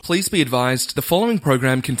Please be advised the following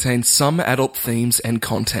program contains some adult themes and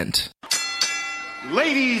content.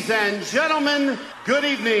 Ladies and gentlemen, good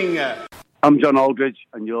evening. I'm John Aldridge,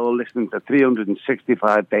 and you're listening to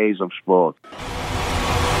 365 Days of Sport.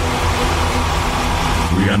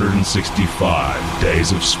 365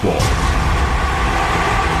 Days of Sport.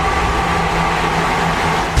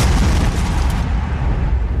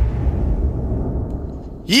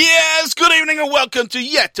 Yes, good evening and welcome to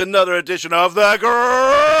yet another edition of the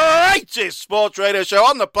greatest sports radio show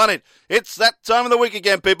on the planet. It's that time of the week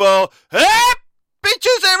again, people. Hey,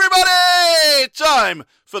 bitches, everybody! Time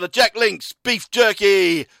for the Jack Link's Beef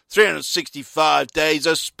Jerky 365 Days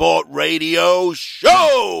of Sport radio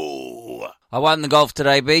show. I won the golf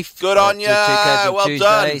today, Beef. Good on ya. Well Tuesday,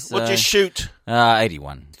 done. So, What'd you shoot?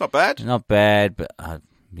 81. It's not bad. Not bad, but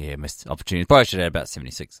missed opportunity. Probably should have had about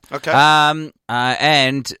 76. Okay.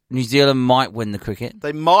 And New Zealand might win the cricket.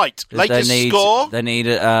 They might. Latest score? They need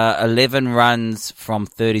 11 runs from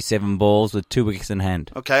 37 balls with 2 wickets in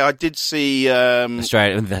hand. Okay, I did see...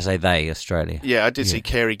 Australia. They say Australia. Yeah, I did see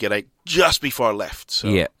Carey get 8 just before I left. So.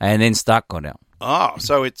 Yeah, and then Stark got out. Ah,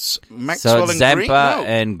 so it's Maxwell so it's and Green? Zampa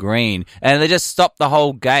and Green. And they just stopped the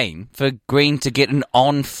whole game for Green to get an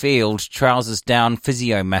on-field, trousers down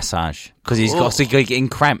physio massage because he's got to get in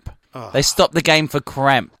cramp. Oh. They stopped the game for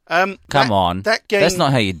cramp. Come on. That game, that's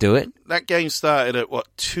not how you do it. That game started at,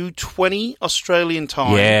 2:20 Australian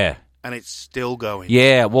time? Yeah. And it's still going.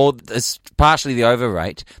 Yeah, well, it's partially the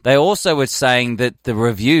overrate. They also were saying that the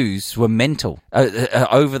reviews were mental,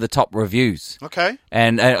 over-the-top reviews. Okay.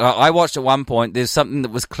 And I watched at one point, there's something that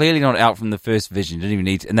was clearly not out from the first vision. Didn't even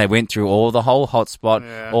need to, and they went through all the whole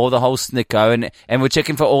hotspot, all the whole snicko, and we're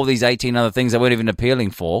checking for all these 18 other things they weren't even appealing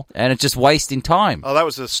for, and it's just wasting time. Oh, that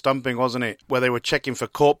was a stumping, wasn't it? Where they were checking for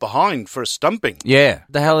caught behind for a stumping. Yeah.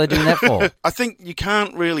 The hell are they doing that for? I think you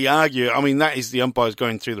can't really argue. I mean, that is the umpires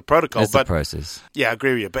going through the protocol. That's the process. Yeah, I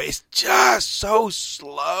agree with you, but it's just so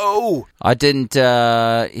slow. I didn't,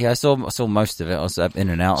 I saw most of it. I was in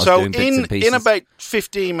and out. I was doing bits and pieces. In about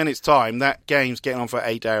 15 minutes' time, that game's getting on for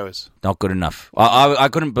 8 hours. Not good enough. I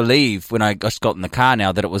couldn't believe when I just got in the car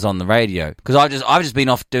now that it was on the radio. Because I've just been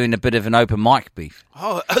off doing a bit of an open mic, Beef.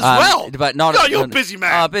 Oh, as well? But not, you're a busy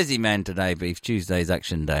man. Oh, busy man today, Beef. Tuesday's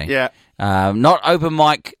action day. Yeah. Not open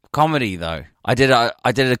mic comedy, though. I did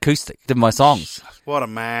acoustic. Did my songs. What a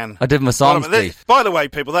man. I did my songs, Beef. By the way,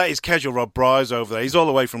 people, that is Casual Rob Bryce over there. He's all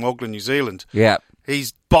the way from Auckland, New Zealand. Yeah.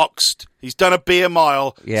 He's boxed. He's done a beer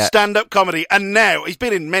mile, yeah. stand-up comedy, and now he's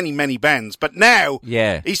been in many, many bands. But now,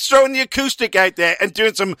 he's throwing the acoustic out there and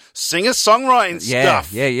doing some singer-songwriting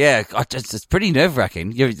stuff. Yeah. It's pretty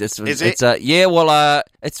nerve-wracking. Is it?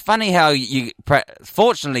 It's funny how you.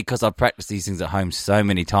 Fortunately, because I've practiced these things at home so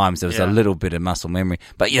many times, there was a little bit of muscle memory.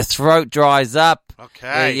 But your throat dries up.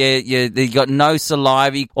 Okay. You got no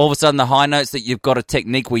saliva. All of a sudden, the high notes that you've got a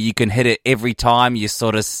technique where you can hit it every time. You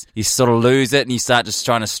sort of lose it, and you start just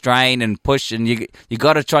trying to strain and push, and you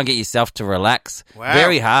got to try and get yourself to relax. Wow.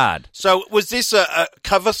 Very hard. So, was this a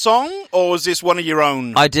cover song, or was this one of your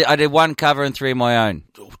own? I did one cover and 3 of my own.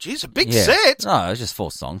 Oh, geez, a big set. No, it was just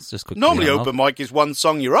 4 songs. Just quickly. Normally, open mic is 1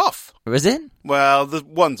 song you're off. Is it? Well, the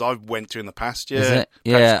ones I've went to in the past, yeah. Is it?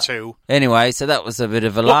 Perhaps 2. Anyway, so that was a bit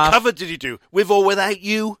of a What laugh. cover did you do? With or without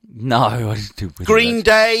you? No, I didn't do with Green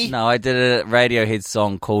Day? No, I did a Radiohead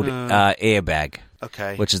song called Airbag.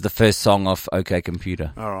 Okay. Which is the first song off OK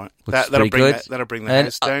Computer. All right. That'll bring the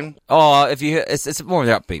house down. If you hear, it's more of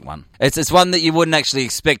the upbeat one. It's one that you wouldn't actually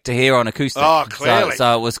expect to hear on acoustic. Oh, clearly.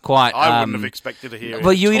 So it was quite. I wouldn't have expected to hear it.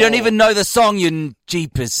 Well, you don't even know the song. You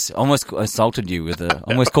jeepers! Almost assaulted you with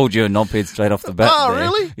almost called you a knobhead straight off the bat. Oh, there.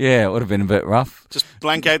 really? Yeah, it would have been a bit rough. Just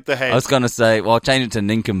blank out the head. I was going to say, well, I'll change it to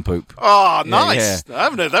nincompoop. Oh, nice. Yeah. I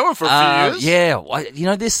haven't heard that one for a few years.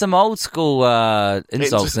 Yeah, there's some old school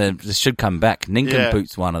insults that should come back.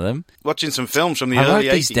 Nincompoop's one of them. Watching some films from the early 80s. I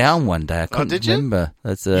wrote these down one day. I couldn't remember.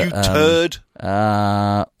 That's you turd.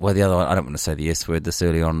 Well, the other one, I don't want to say the S word this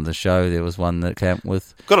early on in the show. There was one that came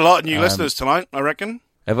with... Got a lot of new listeners tonight, I reckon.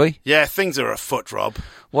 Have we? Yeah, things are afoot, Rob.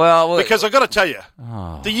 Well, because I got to tell you,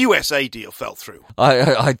 the USA deal fell through.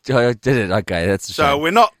 I did it. Okay, that's a shame.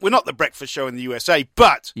 we're not the breakfast show in the USA,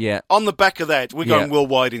 but on the back of that, we're going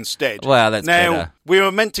worldwide instead. Well, that's now better. We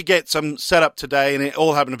were meant to get some set up today, and it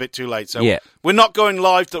all happened a bit too late. So we're not going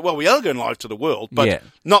live to. Well, we are going live to the world, but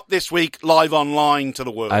not this week. Live online to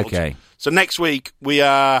the world. Okay. So next week, we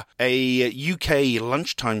are a UK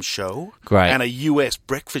lunchtime show and a US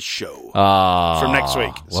breakfast show from next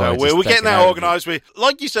week. So we're getting that organised.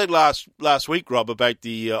 Like you said last week, Rob, about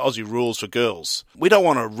the Aussie rules for girls. We don't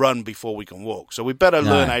want to run before we can walk, so we better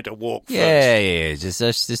learn how to walk first. Yeah.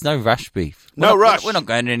 There's no rush, beef. No rush. We're not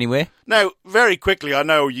going anywhere. Now, very quickly, I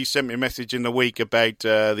know you sent me a message in the week about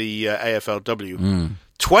the AFLW.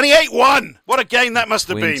 28-1! What a game that must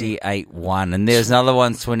have been. 28-1. And there's another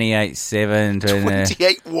one, 28-7.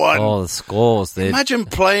 28-1. Oh, the scores. Imagine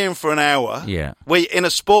playing for an hour. Yeah. In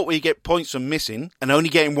a sport where you get points for missing and only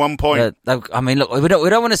getting 1 point. I mean, look, we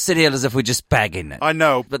don't want to sit here as if we're just bagging it. I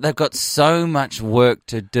know. But they've got so much work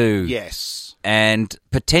to do. Yes. And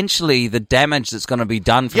potentially the damage that's going to be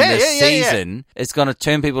done from this season is going to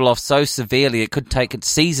turn people off so severely it could take it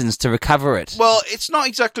seasons to recover it. Well, it's not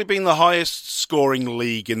exactly been the highest scoring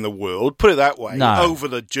league in the world, put it that way, over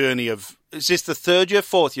the journey of... Is this the third year,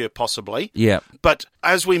 fourth year, possibly? Yeah. But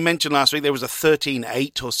as we mentioned last week, there was a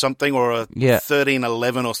 13-8 or something, or a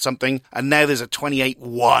 13-11 or something, and now there's a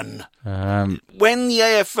 28-1. When the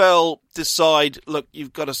AFL decide, look,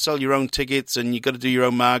 you've got to sell your own tickets and you've got to do your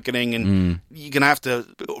own marketing and you're going to have to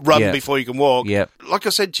run before you can walk. Yeah. Like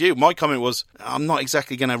I said to you, my comment was, I'm not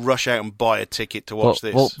exactly going to rush out and buy a ticket to watch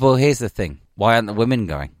this. Well, here's the thing. Why aren't the women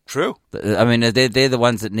going? True. I mean, they're the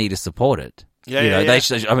ones that need to support it. They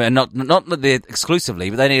should, I mean, not that they're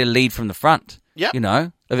exclusively, but they need a lead from the front. Yeah. You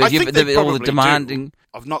know? I think they all the demanding. do.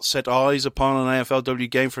 I've not set eyes upon an AFLW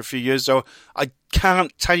game for a few years, so I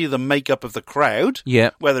can't tell you the makeup of the crowd.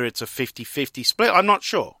 Yeah. Whether it's a 50-50 split, I'm not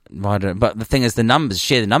sure. Right, but the thing is, the numbers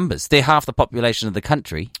share the numbers. They're half the population of the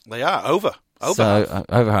country. They are, over half.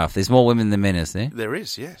 Over half. There's more women than men, is there? There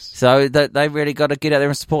is, yes. So they really got to get out there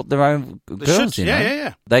and support their own girls, you know?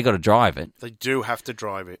 Yeah. They got to drive it. They do have to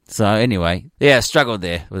drive it. So anyway, struggled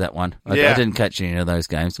there with that one. I didn't catch any of those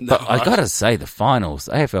games. But I got to say, the finals,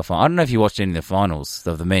 AFL final, I don't know if you watched any of the finals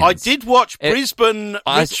of the men. I did watch Brisbane,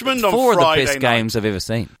 Richmond on Friday night. 4 of the best games I've ever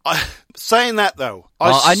seen. Saying that, though...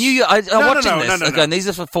 I knew you... I watching this. Okay, these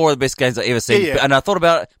are 4 of the best games I've ever seen. Yeah. And I thought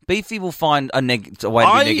about Beefy will find a way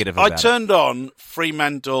to be negative about it. I turned on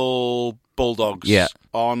Fremantle Bulldogs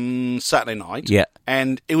on Saturday night. Yeah.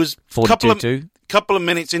 And it was 42-2. Couple of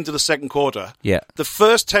minutes into the second quarter. Yeah. The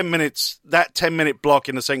first 10 minutes, that 10-minute block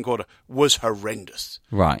in the second quarter was horrendous.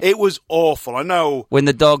 Right. It was awful. I know. When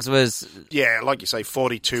the Dogs was... Yeah, like you say,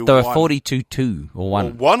 42-1. They were 42-2 or 1. Or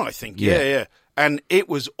 1, I think. Yeah. And it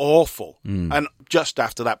was awful. And just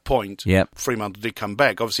after that point, Fremantle did come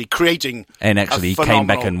back, obviously creating and actually came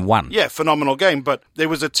back and won. Yeah, phenomenal game. But there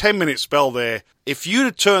was a 10-minute spell there. If you'd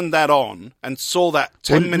have turned that on and saw that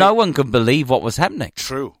 10-minute... no one could believe what was happening.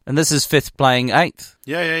 True. And this is 5th playing 8th.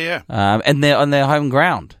 Yeah. And they're on their home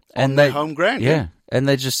ground. Their home ground, yeah. And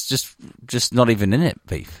they're just not even in it,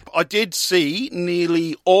 Beef. I did see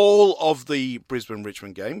nearly all of the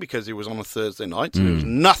Brisbane-Richmond game because it was on a Thursday night. So there was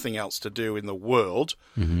nothing else to do in the world.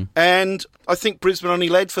 Mm-hmm. And I think Brisbane only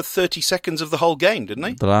led for 30 seconds of the whole game, didn't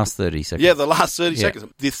they? The last 30 seconds. Yeah, the last 30 seconds.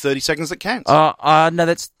 The 30 seconds that counts. No,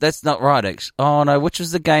 that's not right, actually. Oh, no, which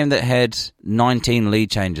was the game that had 19 lead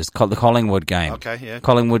changes? The Collingwood game. Okay, yeah.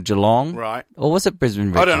 Collingwood-Geelong. Right. Or was it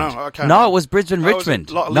Brisbane-Richmond? I don't know. I can't remember. It was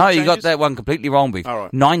Brisbane-Richmond. No, you got that one completely wrong, Beef. All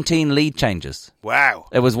right. 19 lead changes. Wow.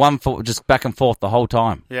 It was just back and forth the whole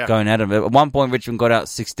time, going at them. At one point, Richmond got out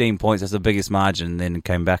 16 points. That's the biggest margin, and then it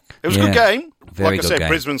came back. It was a good game. Very like I good said, game.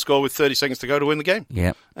 Brisbane scored with 30 seconds to go to win the game.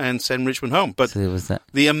 Yeah. And send Richmond home. But so was that.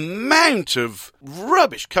 The amount of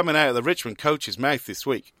rubbish coming out of the Richmond coach's mouth this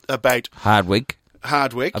week about... Hardwick.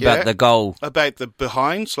 About the goal. About the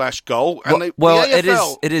behind/goal. And the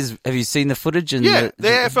AFL, it is. Have you seen the footage? And the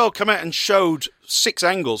AFL come out and showed 6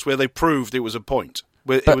 angles where they proved it was a point,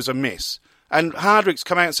 where it was a miss. And Hardwick's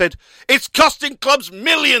come out and said, it's costing clubs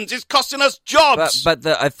millions, it's costing us jobs. But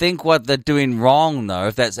I think what they're doing wrong, though,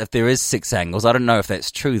 if there is 6 angles, I don't know if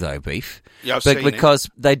that's true, though, Beef. Yeah, I've seen because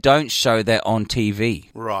they don't show that on TV.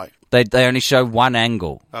 Right. They only show one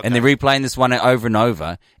angle, and they're replaying this one over and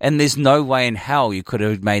over, and there's no way in hell you could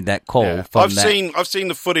have made that call. Yeah. I've seen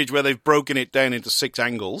the footage where they've broken it down into 6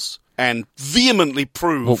 angles and vehemently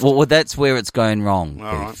proved... Well, that's where it's going wrong.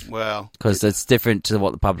 All right, well... Because it's different to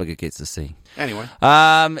what the public gets to see. Anyway.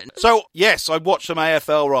 So, yes, I watched some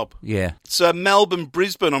AFL, Rob. Yeah. It's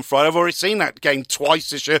Melbourne-Brisbane on Friday. I've already seen that game twice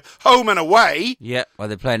this year, home and away. Yeah, well,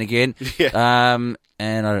 they're playing again. Yeah.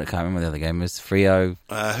 And I can't remember what the other game was. Freo.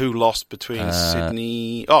 Who lost between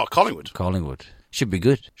Sydney... Oh, Collingwood. Should be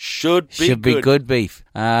good. Should be good, Beef.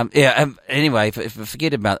 Anyway,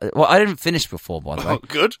 forget about it. Well, I didn't finish before, by the way. Oh,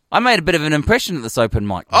 good. I made a bit of an impression at this open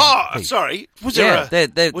mic. Sorry. Was there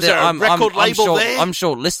a record label there? I'm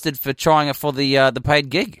shortlisted for trying it for the paid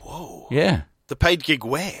gig. Whoa. Yeah. The paid gig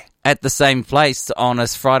where? At the same place on a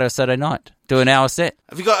Friday or Saturday night. Do an hour set.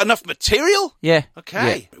 Have you got enough material? Yeah.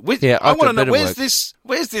 Okay. Yeah. I want to know, bit of where's work.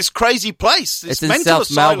 Where's this crazy place? This It's in mental South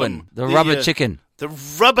asylum. Melbourne. The Rubber Chicken. The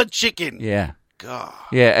Rubber Chicken. Yeah. God.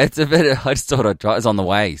 Yeah, it's a bit. I just thought I'd try. It's on the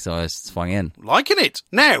way, so I just swung in. Liking it.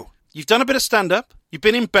 Now, you've done a bit of stand-up. You've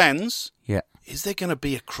been in bands. Yeah. Is there going to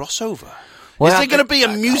be a crossover? Well, Is there going to be a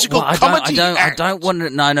musical comedy act? I don't want to.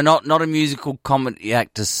 No, not a musical comedy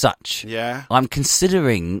act as such. Yeah. I'm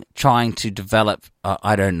considering trying to develop.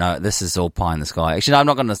 I don't know. This is all pie in the sky. Actually, no, I'm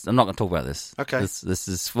not going to talk about this. Okay. This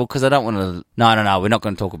is because I don't want to. No. We're not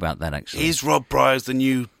going to talk about that. Actually, Is Rob Byers the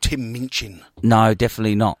new Tim Minchin? no,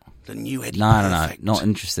 definitely not. The new Eddie No, Perfect? not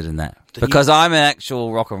interested in that. The Because I'm an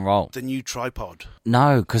actual rock and roll. The new Tripod?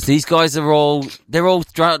 No, because these guys they're all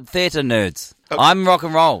theatre nerds. Okay. I'm rock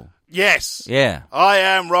and roll. Yes. Yeah. I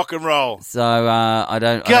am rock and roll. So I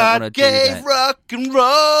don't want to God do gave that. rock and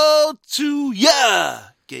roll to ya.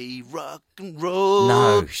 Gave rock and roll.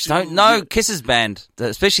 No, to don't. No, Kiss's band,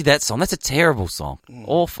 especially that song. That's a terrible song.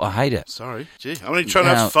 Awful. I hate it. Sorry. Gee, I'm only trying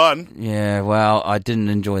to have fun. Yeah, well, I didn't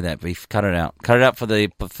enjoy that beef. Cut it out. Cut it out for the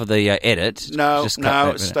edit. No, Just cut that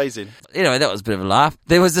it bit. stays in. Anyway, that was a bit of a laugh.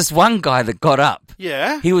 There was this one guy that got up.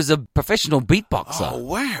 Yeah. He was a professional beatboxer. Oh,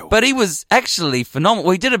 wow. But he was actually phenomenal.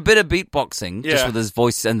 Well, he did a bit of beatboxing just Yeah. with his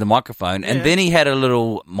voice and the microphone, and Yeah. then he had a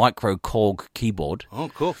little micro Korg keyboard, Oh,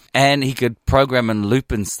 cool. and he could program and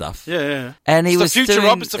loop and stuff. Yeah. And he It's the was future, doing,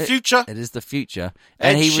 Rob. It's the future. It is the future. Ed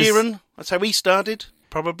And he Sheeran. That's how he started,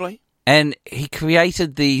 probably. And he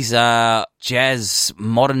created these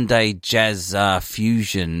modern day jazz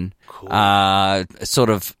fusion, sort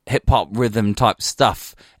of hip hop rhythm type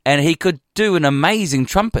stuff. And he could do an amazing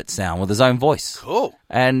trumpet sound with his own voice. Cool.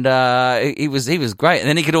 And he was great. And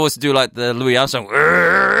then he could also do like the Louis Armstrong.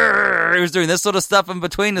 He was doing this sort of stuff in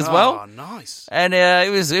between as well. Oh, nice. And he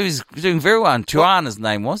was doing very well. And Tuan, his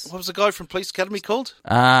name was. What was the guy from Police Academy called?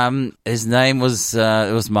 His name was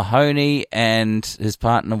it was Mahoney, and his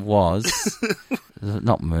partner was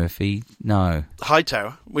not Murphy. No,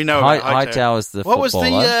 Hightower. We know about Hightower's the What was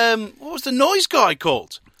footballer. what was the noise guy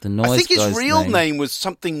called? The noise I think his guy's real name was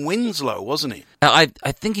something Winslow, wasn't it? I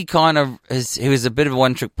think he kind of he was a bit of a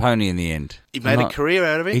one-trick pony in the end. He made a career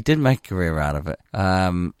out of it. He did make a career out of it.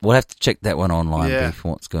 We'll have to check that one online, Beef,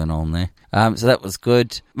 what's going on there. So that was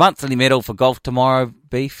good. Monthly medal for golf tomorrow,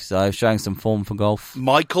 Beef, so showing some form for golf.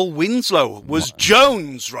 Michael Winslow was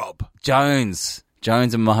Jones, Rob. Jones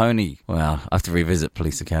and Mahoney. Well, I have to revisit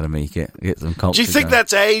Police Academy, get some culture. Do you think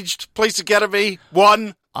that's aged? Police Academy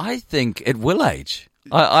 1? I think it will age.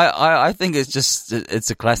 I think it's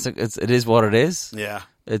a classic. It is what it is. Yeah.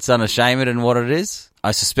 It's unashamed in what it is.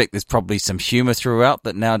 I suspect there's probably some humour throughout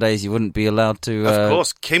that nowadays you wouldn't be allowed to. Of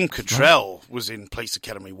course, Kim Cattrall was in Police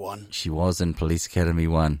Academy 1. She was in Police Academy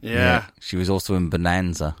 1. Yeah. She was also in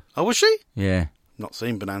Bonanza. Oh, was she? Yeah. Not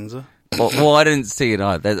seen Bonanza. Well, I didn't see it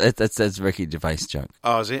either. That's a Ricky Gervais joke.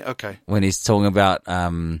 Oh, is it? Okay. When he's talking about,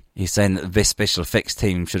 he's saying that the best special effects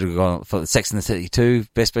team should have gone for Sex and the City 2.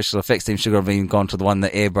 Best special effects team should have gone to the one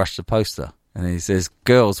that airbrushed the poster. And he says,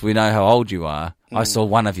 "Girls, we know how old you are. I saw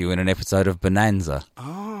one of you in an episode of Bonanza."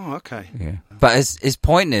 Oh, okay. Yeah. But his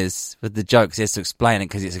point is, with the jokes, he has to explain it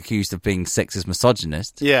because he's accused of being sexist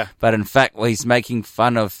misogynist. Yeah. But in fact, he's making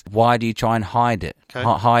fun of why do you try and hide it? Okay.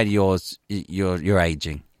 Hide your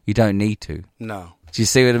aging. You don't need to. No. Do you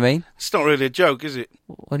see what I mean? It's not really a joke, is it?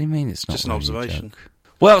 What do you mean it's not Just an really a observation. joke?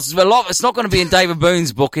 Well, it's not going to be in David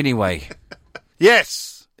Boone's book anyway.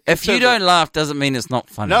 Yes. If you don't laugh, doesn't mean it's not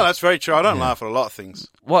funny. No, that's very true. I don't laugh at a lot of things.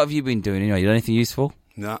 What have you been doing anyway? You done anything useful?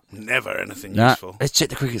 No, never anything No. useful. Let's check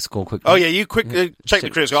the cricket score quickly. Oh, yeah, you quickly check the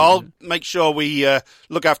cricket score. I'll make sure we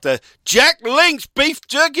look after Jack Link's beef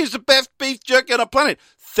jerky is the best beef jerky on the planet.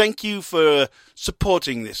 Thank you for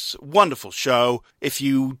supporting this wonderful show. If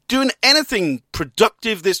you doing anything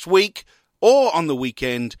productive this week or on the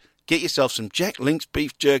weekend, get yourself some Jack Link's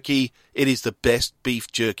beef jerky. It is the best beef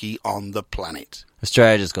jerky on the planet.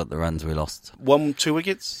 Australia just got the runs we lost. 2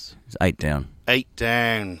 wickets? It's 8 down. 8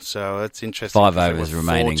 down. So that's interesting. 5 'cause they overs were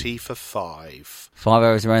remaining. 40 for 5. 5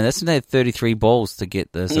 overs remaining. That's when they had 33 balls to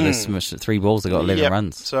get the. So they smashed 3 balls. They got 11 Yep.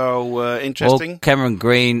 runs. So interesting. Well, Cameron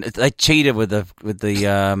Green, they cheated with the. They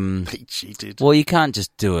cheated. Well, you can't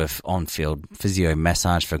just do a on-field physio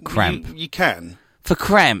massage for cramp. You can. For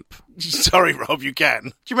cramp. Sorry, Rob, you can. Do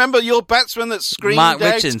you remember your batsman that screamed Mark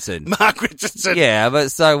out? Richardson. Mark Richardson. Yeah,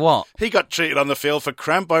 but so what? He got treated on the field for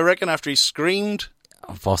cramp, I reckon, after he screamed.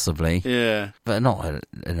 Possibly. Yeah. But not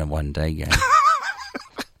in a one-day game.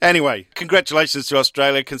 Anyway, congratulations to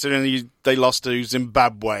Australia, considering they lost to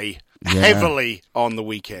Zimbabwe. heavily on the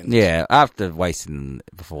weekend. Yeah, after wasting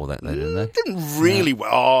before that, though, didn't they? Didn't really.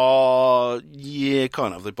 Oh, yeah,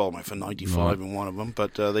 kind of. They bowled out for 95 in one of them,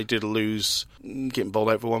 but they did lose, getting bowled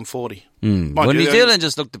out for 140. Well, New Zealand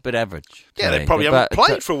just looked a bit average. Yeah, they probably haven't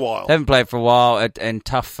played for a while. Haven't played for a while, and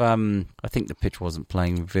tough. I think the pitch wasn't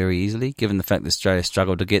playing very easily, given the fact that Australia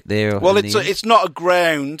struggled to get there. Well, it's not a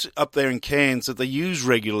ground up there in Cairns that they use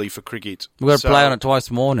regularly for cricket. We've got to play on it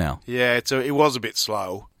twice more now. Yeah, it was a bit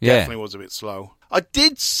slow. Yeah. Definitely was a bit slow. I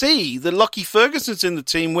did see that Lockie Ferguson's in the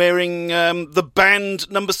team wearing the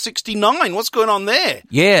band number 69. What's going on there?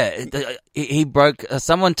 Yeah, he broke.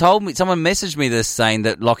 Someone messaged me this saying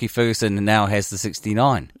that Lockie Ferguson now has the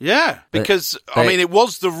 69. Yeah, because, it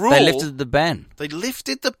was the rule. They lifted the ban.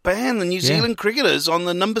 The New Zealand cricketers, on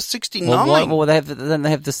the number 69. Well, don't they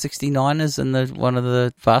have the 69ers in one of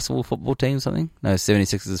the basketball football teams or something? No,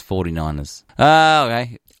 76ers is 49ers. Oh,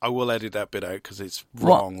 okay. I will edit that bit out because it's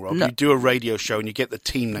wrong, Rob. No. You do a radio show and you get the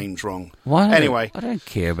team names wrong. Why? Anyway. I don't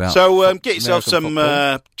care about So get yourself some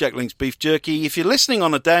Jack Link's beef jerky. If you're listening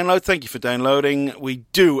on a download, thank you for downloading. We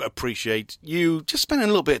do appreciate you just spending a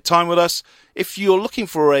little bit of time with us. If you're looking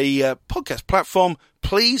for a podcast platform,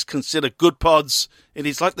 please consider Good Pods. It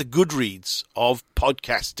is like the Goodreads of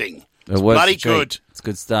podcasting. It's bloody good. It's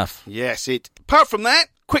good stuff. Yes, Apart from that,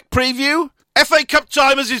 quick preview. FA Cup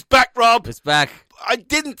Timers is back, Rob. It's back. I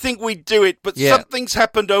didn't think we'd do it, but something's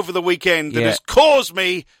happened over the weekend that has caused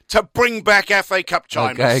me to bring back FA Cup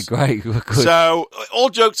Timers. Okay, great. Good. So, all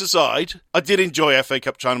jokes aside, I did enjoy FA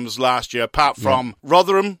Cup Timers last year, apart from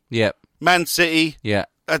Rotherham, Man City. Yeah.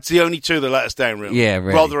 That's the only two that let us down, really. Yeah,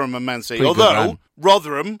 really. Rotherham and Man City. Pretty Although,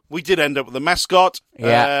 Rotherham, we did end up with a mascot.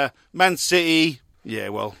 Yeah. Man City... Yeah,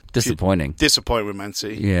 well... Disappointing with Man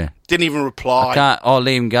City. Yeah. Didn't even reply.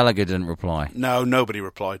 Liam Gallagher didn't reply. No, nobody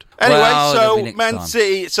replied. Anyway, Man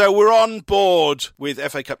City... So we're on board with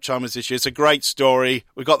FA Cup Timers this year. It's a great story.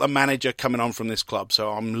 We've got the manager coming on from this club,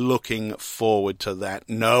 so I'm looking forward to that.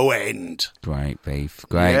 No end. Great, Beef.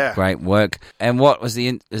 Great work. And what was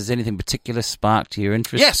has anything particular sparked your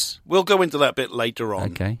interest? Yes, we'll go into that bit later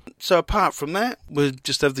on. Okay. So apart from that, we'll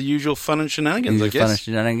just have the usual fun and shenanigans, I guess. Fun and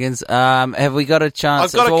shenanigans. Have we got a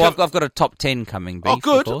chance? I've got a top 10 coming, Beef. Oh,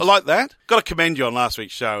 good. I like that. Got to commend you on last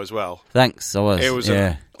week's show as well. Thanks. I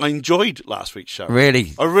enjoyed last week's show.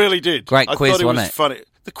 Really? I really did. Great quiz, wasn't it? Funny.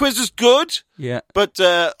 The quiz was good. Yeah. But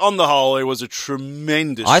on the whole, it was a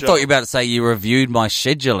tremendous show. I thought you were about to say you reviewed my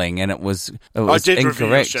scheduling and it was I did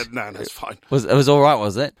incorrect. Review your No, that's fine. It was all right,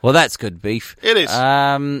 was it? Well, that's good, Beef. It is.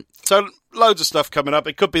 So, loads of stuff coming up.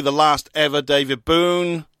 It could be the last ever David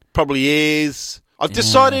Boone. Probably is. I've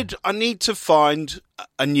decided I need to find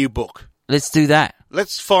a new book. Let's do that.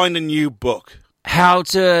 Let's find a new book. How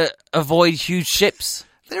to avoid huge ships.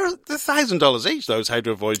 They're $1,000 each, those How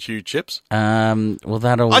to Avoid Huge Ships. I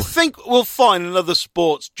think we'll find another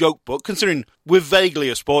sports joke book, considering we're vaguely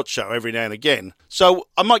a sports show every now and again. So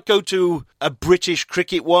I might go to a British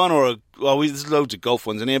cricket one or there's loads of golf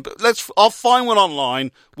ones in here, but I'll find one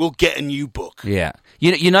online. We'll get a new book. Yeah.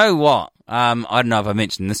 You know what? I don't know if I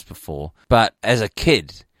mentioned this before, but as a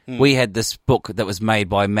kid, we had this book that was made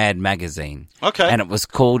by Mad Magazine. Okay. And it was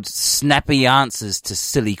called Snappy Answers to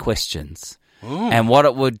Silly Questions. And what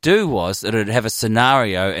it would do was it would have a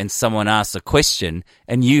scenario and someone asked a question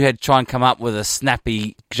and you had to try and come up with a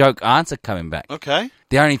snappy joke answer coming back. Okay.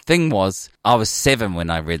 The only thing was I was 7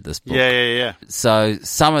 when I read this book. Yeah. So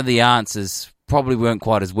some of the answers probably weren't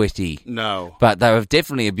quite as witty. No. But they were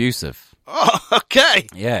definitely abusive. Oh, okay.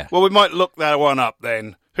 Yeah. Well, we might look that one up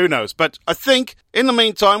then. Who knows? But I think in the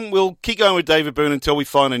meantime, we'll keep going with David Boone until we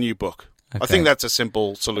find a new book. Okay. I think that's a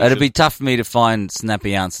simple solution. It'd be tough for me to find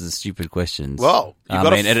snappy answers to stupid questions. Well,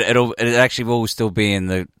 it actually will still be in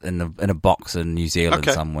a box in New Zealand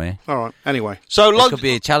somewhere. All right. Anyway, so it could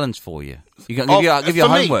be a challenge for you. You can give you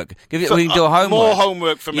homework. We can do a homework. More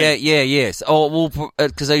homework for me. Yes. Or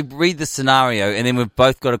because they read the scenario and then we've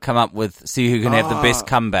both got to come up with see who can have the best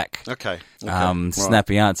comeback. Okay.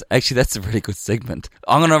 Snappy answer. Actually, that's a really good segment.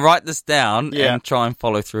 I'm going to write this down and try and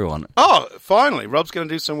follow through on it. Oh, finally, Rob's going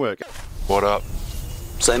to do some work. What up?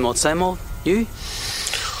 Same old. You?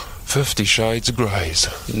 50 Shades of Greys.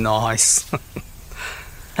 Nice.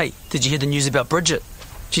 Hey, did you hear the news about Bridget?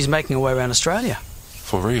 She's making her way around Australia.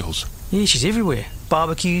 For reals? Yeah, she's everywhere.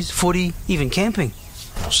 Barbecues, footy, even camping.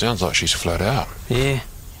 Well, sounds like she's flat out. Yeah.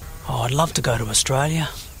 Oh, I'd love to go to Australia.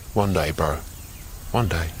 One day, bro. One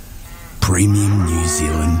day. Premium New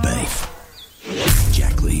Zealand beef.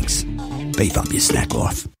 Jack Links. Beef up your snack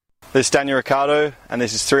life. This is Daniel Ricciardo, and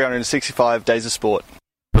this is 365 Days of Sport.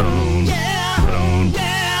 Boone.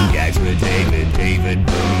 Gags with David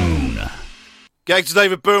Boone. Gags with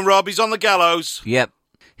David Boone, Rob. He's on the gallows. Yep.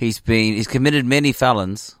 He's committed many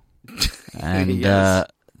felons, and Yes.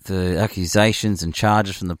 the accusations and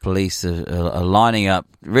charges from the police are lining up.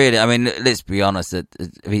 Really, I mean, let's be honest.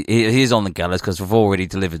 He is on the gallows because we've already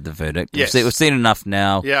delivered the verdict. Yes. We've seen enough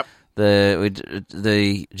now. Yep.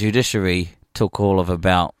 The judiciary took all of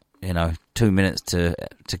about 2 minutes to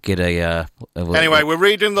get Anyway, we're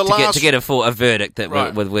reading the last... to get a verdict that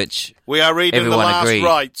Right. with which We are reading the everyone last agreed.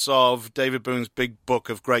 rights of David Boone's big book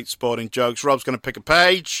of great sporting jokes. Rob's going to pick a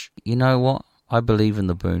page. You know what? I believe in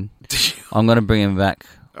the Boone. I'm going to bring him back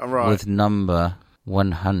All right. with number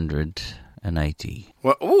 180.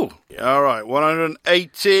 Well, ooh. All right,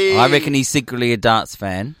 180. I reckon he's secretly a darts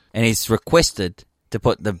fan, and he's requested to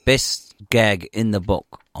put the best gag in the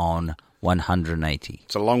book on 180.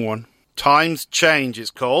 It's a long one. Times Change,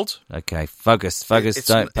 it's called. Okay, focus, don't pay It's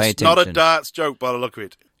attention. not a darts joke by the look of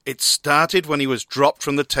it. It started when he was dropped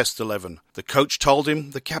from the Test 11. The coach told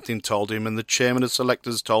him, the captain told him, and the chairman of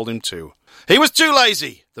selectors told him too. He was too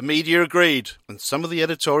lazy. The media agreed, and some of the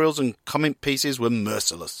editorials and comment pieces were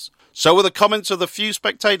merciless. So were the comments of the few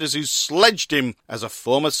spectators who sledged him as a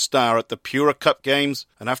former star at the Pura Cup games,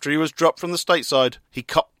 and after he was dropped from the stateside, he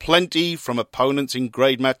copped plenty from opponents in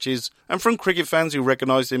grade matches and from cricket fans who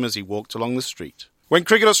recognised him as he walked along the street. When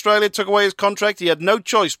Cricket Australia took away his contract, he had no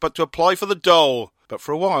choice but to apply for the dole. But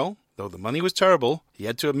for a while, though the money was terrible, he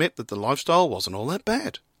had to admit that the lifestyle wasn't all that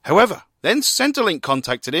bad. However, then Centrelink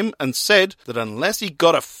contacted him and said that unless he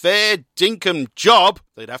got a fair dinkum job,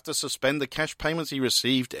 they'd have to suspend the cash payments he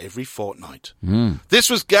received every fortnight. This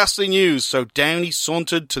was ghastly news, so down he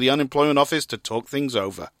sauntered to the unemployment office to talk things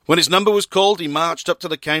over. When his number was called, he marched up to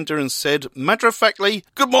the counter and said, matter-of-factly,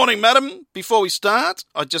 "Good morning, madam. Before we start,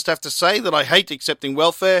 I just have to say that I hate accepting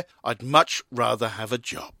welfare. I'd much rather have a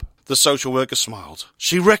job." The social worker smiled.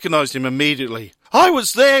 She recognised him immediately. "I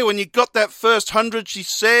was there when you got that first 100, she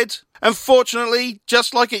said. And fortunately,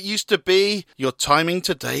 just like it used to be, your timing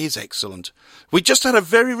today is excellent. We just had a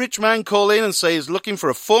very rich man call in and say he's looking for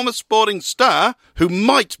a former sporting star who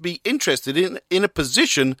might be interested in a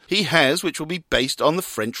position he has which will be based on the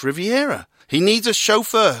French Riviera. He needs a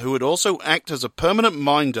chauffeur who would also act as a permanent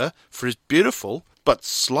minder for his beautiful but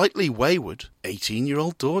slightly wayward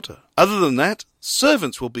 18-year-old daughter. Other than that,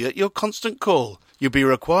 servants will be at your constant call. You'll be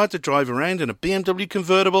required to drive around in a BMW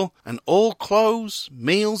convertible, and all clothes,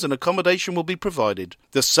 meals and accommodation will be provided.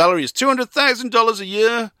 The salary is $200,000 a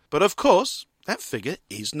year, but of course, that figure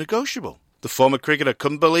is negotiable." The former cricketer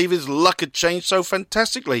couldn't believe his luck had changed so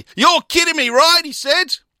fantastically. "You're kidding me, right?" he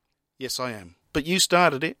said. "Yes, I am. But you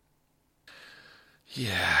started it."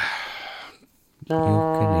 Yeah.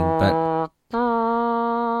 You're kidding,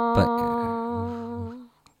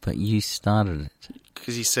 but you started it.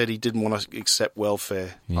 Because he said he didn't want to accept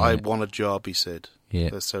welfare. Yeah. "I want a job," he said. Yeah.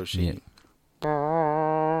 That's so she... Yeah.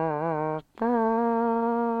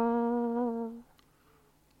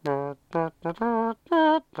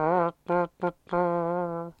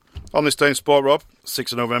 On this day in sport, Rob,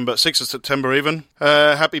 6th of November, 6th of September even.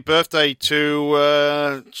 Happy birthday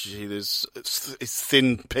to, it's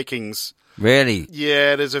thin pickings. Really?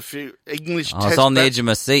 Yeah, there's a few English I was on the edge of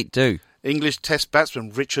my seat too. English Test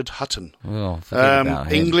batsman Richard Hutton. Oh, forget about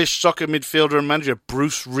him. English soccer midfielder and manager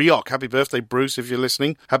Bruce Rioch. Happy birthday, Bruce, if you're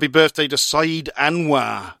listening. Happy birthday to Saeed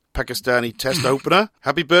Anwar, Pakistani Test opener.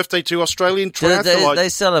 Happy birthday to Australian triathlete. They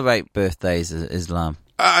celebrate birthdays in Islam.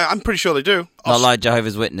 I'm pretty sure they do. Not like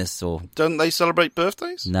Jehovah's Witness or... Don't they celebrate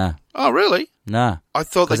birthdays? No. Oh, really? No. I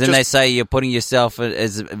thought because then they say you're putting yourself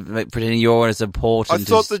as pretending you're as important. I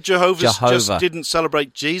thought the Jehovah's Jehovah. just didn't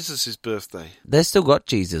celebrate Jesus' birthday. They've still got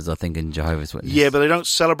Jesus, I think, in Jehovah's Witness. Yeah, but they don't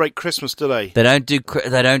celebrate Christmas, do they? They don't do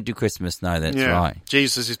Christmas. No, that's right.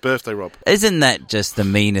 Jesus' birthday, Rob. Isn't that just the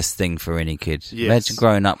meanest thing for any kid? Yes. Imagine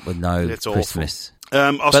growing up with no It's Christmas.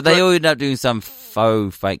 But they all end up doing some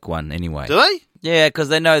fake one anyway. Do they? Yeah, because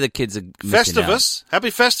they know the kids are missing Festivus. out. Happy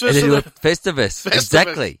Festivus. Festivus.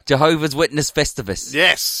 Exactly. Jehovah's Witness Festivus.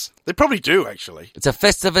 Yes. They probably do, actually. It's a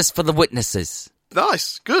Festivus for the witnesses.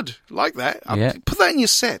 Nice. Good. Like that. Yeah. Put that in your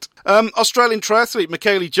set. Australian triathlete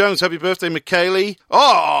Michaeli Jones. Happy birthday, Michaeli.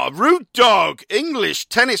 Oh, Rude Dog. English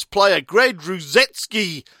tennis player Greg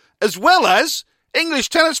Ruzetsky. As well as English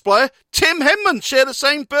tennis player Tim Henman share the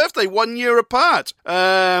same birthday, 1 year apart.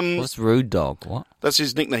 What's Rude Dog? What? That's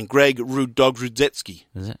his nickname, Greg Rude Dog Ruzetsky.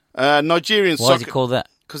 Is it? Nigerian Why soccer... is he called that?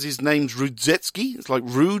 Because his name's Ruzetsky. It's like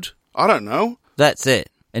rude. I don't know. That's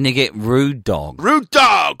it. And you get Rude Dog. Rude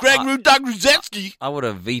Dog! Greg Rude Dog Ruzetsky! I would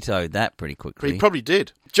have vetoed that pretty quickly. He probably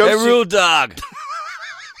did. Hey, Rude Dog!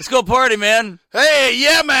 Let's go party, man! Hey,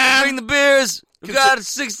 yeah, man! Bring the beers! We got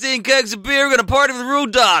 16 kegs of beer. We're going to party with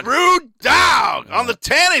Rude Dog. Rude Dog on the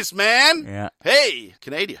tennis, man. Yeah. Hey,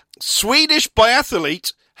 Canada. Swedish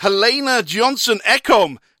biathlete Helena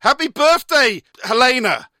Johnson-Ekholm. Happy birthday,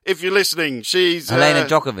 Helena, if you're listening. She's... Helena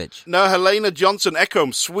Djokovic. No, Helena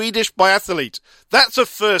Johnson-Ekholm, Swedish biathlete. That's a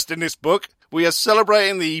first in this book. We are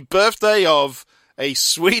celebrating the birthday of a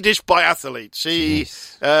Swedish biathlete. She,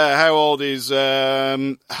 how old is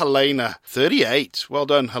Helena? 38. Well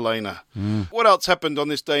done, Helena. What else happened on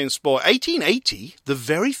this day in sport? 1880, the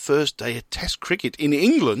very first day of Test cricket in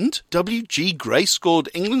England, W.G. Gray scored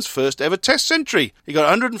England's first ever Test century. He got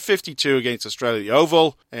 152 against Australia at the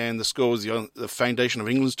Oval, and the score was the foundation of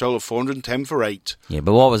England's total of 410 for 8. Yeah,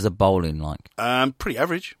 but what was the bowling like? Pretty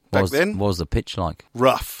average back then. What was the pitch like?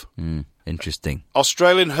 Rough. Interesting.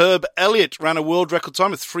 Australian Herb Elliott ran a world record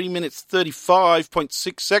time of 3 minutes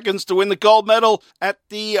 35.6 seconds to win the gold medal at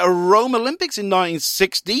the Rome Olympics in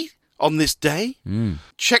 1960 on this day.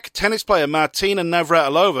 Czech tennis player Martina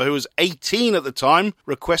Navratilova, who was 18 at the time,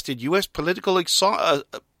 requested U.S. political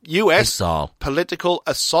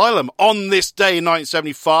asylum on this day in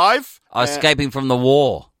 1975. Escaping from the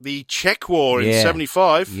war. The Czech War in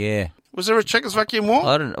 75. Yeah. Was there a Czechoslovakian war?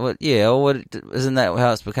 I don't know. Isn't that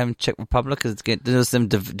how it became Czech Republic? There's some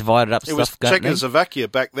divided up it stuff. It was Czechoslovakia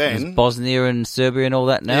back then. It was Bosnia and Serbia and all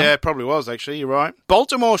that now? Yeah, it probably was, actually. You're right.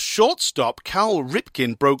 Baltimore shortstop Cal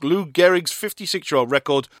Ripken broke Lou Gehrig's 56-year-old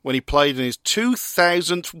record when he played in his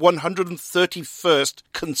 2,131st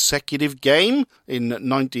consecutive game in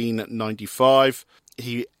 1995.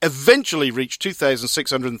 He eventually reached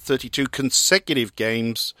 2,632 consecutive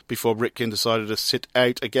games before Ripken decided to sit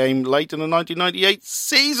out a game late in the 1998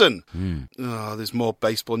 season. There's more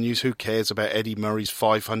baseball news. Who cares about Eddie Murray's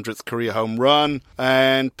 500th career home run?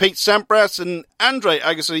 And Pete Sampras and Andre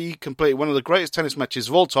Agassi completed one of the greatest tennis matches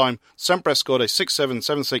of all time. Sampras scored a 6-7,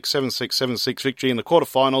 7-6, 7-6, 7-6 victory in the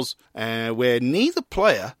quarterfinals, where neither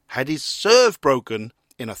player had his serve broken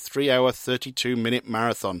in a 3-hour, 32-minute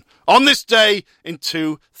marathon on this day in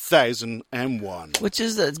 2001. Which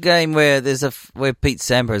is that game where where Pete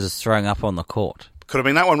Sampras is throwing up on the court. Could have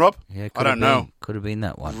been that one, Rob. Yeah, I don't know. Could have been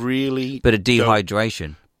that one. Really? Bit of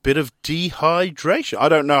dehydration. Bit of dehydration. I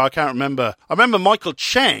don't know. I can't remember. I remember Michael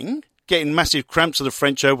Chang getting massive cramps at the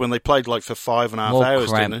French Open when they played like for 5.5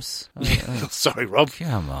 hours. Cramps. Sorry, Rob.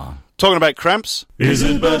 Come on. Talking about cramps. Is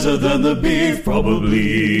it better than the beef?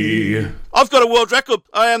 Probably. I've got a world record.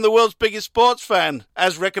 I am the world's biggest sports fan,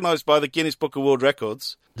 as recognised by the Guinness Book of World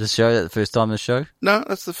Records. The show, that the first time the show? No,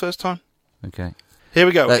 that's the first time. Okay. Here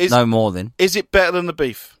we go. No more then. Is it better than the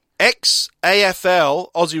beef?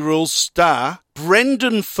 Ex-AFL Aussie Rules star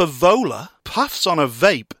Brendan Favola puffs on a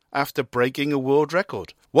vape after breaking a world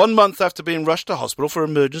record 1 month after being rushed to hospital for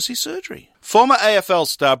emergency surgery. Former AFL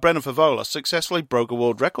star Brendan Favola successfully broke a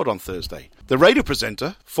world record on Thursday. The radio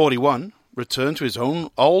presenter, 41, returned to his own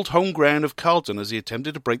old home ground of Carlton as he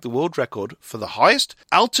attempted to break the world record for the highest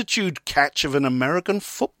altitude catch of an American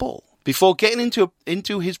football. Before getting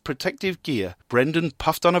into his protective gear, Brendan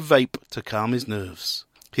puffed on a vape to calm his nerves.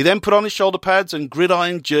 He then put on his shoulder pads and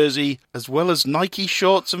gridiron jersey, as well as Nike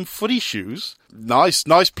shorts and footy shoes. Nice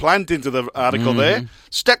plant into the article there.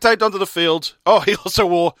 Stepped out onto the field. Oh, he also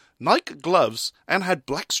wore Nike gloves and had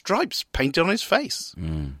black stripes painted on his face.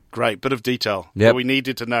 Great bit of detail that we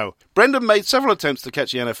needed to know. Brendan made several attempts to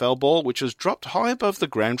catch the NFL ball, which was dropped high above the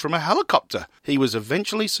ground from a helicopter. He was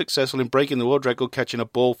eventually successful in breaking the world record, catching a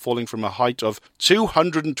ball falling from a height of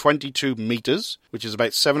 222 metres, which is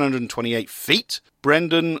about 728 feet.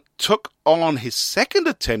 Brendan took on his second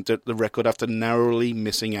attempt at the record after narrowly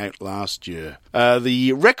missing out last year.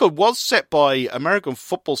 The record was set by American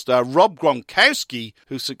football star Rob Gronkowski,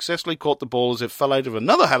 who successfully caught the ball as it fell out of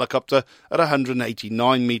another helicopter at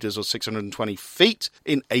 189 metres or 620 feet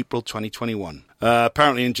in April 2021.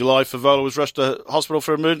 Apparently in July, Favola was rushed to hospital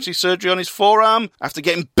for emergency surgery on his forearm after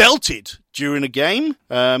getting belted during a game.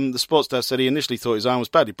 The sports star said he initially thought his arm was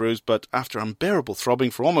badly bruised, but after unbearable throbbing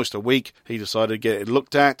for almost a week, he decided to get it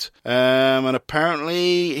looked at. And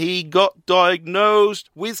apparently he got diagnosed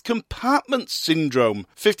with compartment syndrome.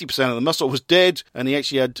 50% of the muscle was dead, and he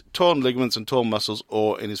actually had torn ligaments and torn muscles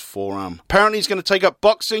all in his forearm. Apparently he's going to take up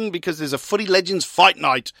boxing because there's a Footy Legends fight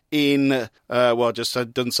night in,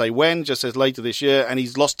 just doesn't say when, just says later this year, and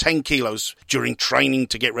he's lost 10 kilos during training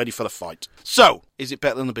to get ready for the fight. So, is it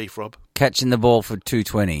better than the beef, Rob? Catching the ball for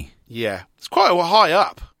 220. Yeah. It's quite high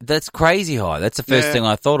up. That's crazy high. That's the first thing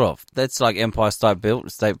I thought of. That's like Empire State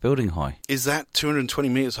Building high. Is that 220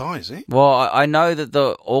 metres high, is it? Well, I know that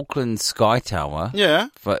the Auckland Sky Tower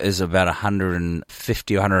is about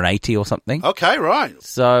 150 or 180 or something. Okay, right.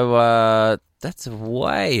 So That's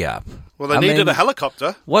way up. Well, they needed a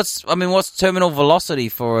helicopter. What's terminal velocity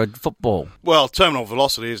for a football? Well, terminal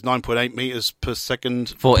velocity is 9.8 meters per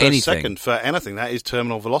second. For per anything. Second, for anything, that is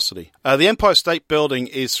terminal velocity. The Empire State Building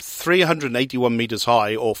is 381 meters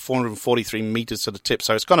high, or 443 meters to the tip.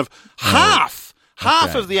 So it's kind of half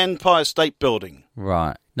of the Empire State Building.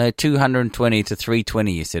 Right. No, 220 to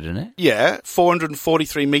 320, you said, isn't it? Yeah,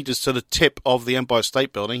 443 meters to the tip of the Empire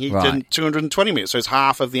State Building. He did 220 meters, so it's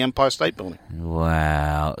half of the Empire State Building.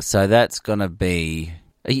 Wow. So that's going to be...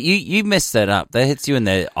 You messed that up. That hits you in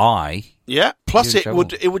the eye. Yeah, plus it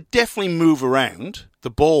would definitely move around. The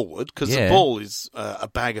ball would, because the ball is a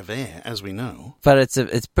bag of air, as we know. But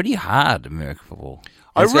it's pretty hard, American football.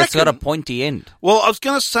 It's got a pointy end. Well, I was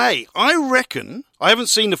going to say, I reckon, I haven't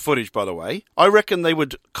seen the footage, by the way, I reckon they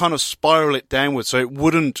would kind of spiral it downwards so it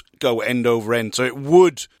wouldn't go end over end. So it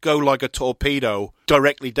would go like a torpedo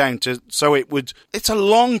directly down so it would, it's a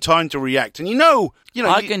long time to react. And you know.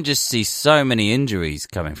 I can just see so many injuries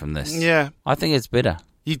coming from this. Yeah. I think it's better.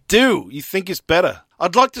 You do? You think it's better?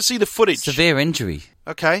 I'd like to see the footage. Severe injury.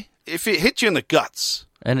 Okay. If it hit you in the guts.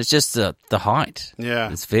 And it's just the height.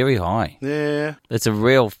 Yeah. It's very high. Yeah. It's a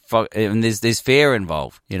real... and there's fear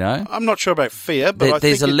involved, you know? I'm not sure about fear, but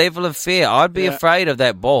there's a level of fear. I'd be afraid of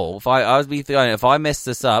that ball. I'd be thinking, if I mess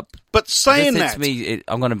this up... But saying that...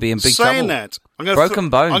 I'm going to be in big trouble. Saying that...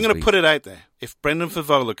 Broken bones. I'm going to put it out there. If Brendan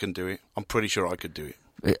Favola can do it, I'm pretty sure I could do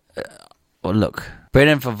it. Well, look.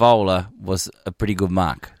 Brendan Favola was a pretty good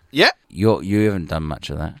mark. Yeah. You haven't done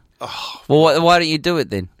much of that. Oh, well, why don't you do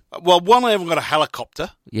it then? Well, one, I haven't got a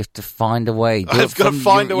helicopter. You have to find a way. I've got to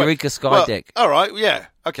find a way. Eureka Sky Deck. All right, yeah.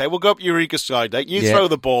 Okay, we'll go up Eureka Sky Deck. You throw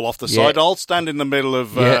the ball off the side. I'll stand in the middle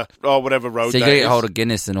of whatever road. So you got to get hold of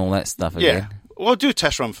Guinness and all that stuff again. Yeah. Well, I'll do a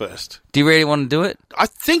test run first. Do you really want to do it? I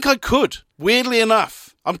think I could. Weirdly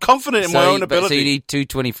enough, I'm confident in my own ability. So you need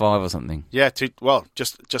 225 or something. Yeah.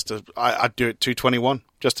 I'd do it 221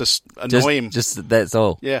 just to annoy him. Just that's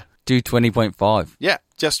all. Yeah. 220.5. Yeah.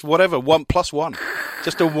 Just whatever. 1+1,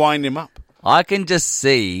 just to wind him up. I can just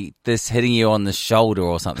see this hitting you on the shoulder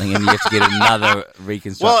or something, and you have to get another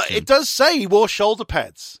reconstruction. Well, it does say he wore shoulder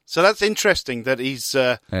pads, so that's interesting. That he's.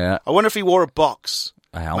 I wonder if he wore a box.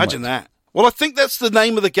 Imagine that. Well, I think that's the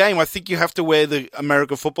name of the game. I think you have to wear the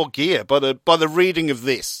American football gear by the reading of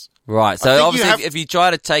this. Right. So obviously, if you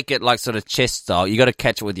try to take it like sort of chess style, you got to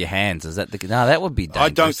catch it with your hands. Is that no? That would be dangerous. I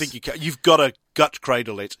don't think you can. You've got to gut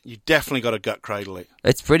cradle it. You definitely got to gut cradle it.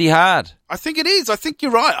 It's pretty hard. I think it is. I think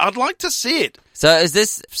you're right. I'd like to see it. So is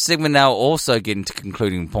this segment now also getting to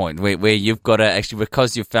concluding point where you've got to actually,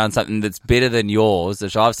 because you've found something that's better than yours,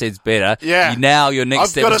 which I've said is better, now your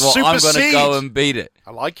next step is, I'm going to go and beat it.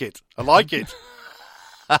 I like it.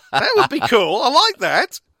 That would be cool. I like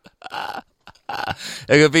that.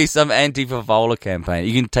 It could be some anti-Favola campaign.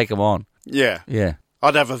 You can take them on. Yeah. Yeah.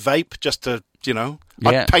 I'd have a vape just to,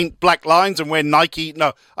 I'd paint black lines and wear Nike.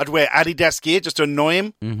 No, I'd wear Adidas gear just to annoy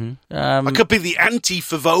him. Mm-hmm. I could be the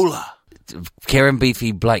anti-Favola. Karen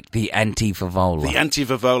Beefy Blake, the anti-Favola. The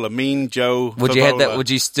anti-Favola, Mean Joe Would Favola. you have that? Would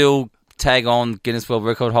you still tag on Guinness World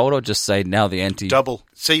Record holder or just say now the anti? Double.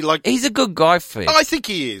 See, like he's a good guy, Fitz. Oh, I think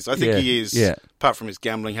he is. He is. Yeah. Apart from his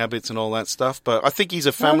gambling habits and all that stuff, but I think he's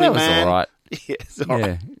a family man. All right. Yes, all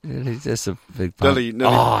right. He's just a big Nearly. Oh,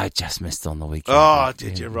 I just missed on the weekend. Oh,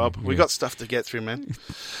 did you, Rob? We got stuff to get through, man.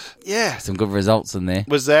 Yeah. Some good results in there.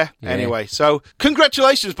 Was there? Yeah. Anyway, so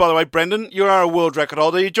congratulations, by the way, Brendan. You are a world record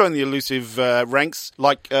holder. You joined the elusive ranks.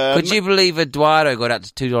 Could you believe Eduardo got up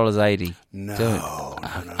to $2.80? No.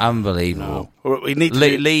 Unbelievable. No. We need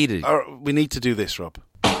to we need to do this, Rob.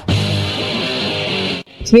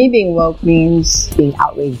 To me, being woke means being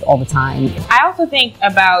outraged all the time. I also think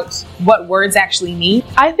about what words actually mean.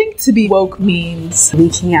 I think to be woke means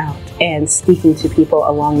reaching out and speaking to people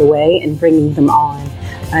along the way and bringing them on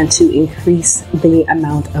and to increase the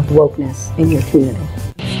amount of wokeness in your community.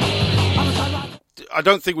 I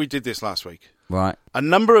don't think we did this last week. Right. A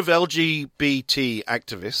number of LGBT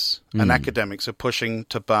activists and academics are pushing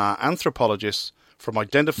to bar anthropologists from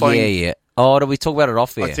identifying... Yeah. Oh, did we talk about it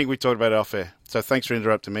off air? I think we talked about it off air. So thanks for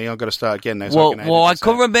interrupting me. I've got to start again now. I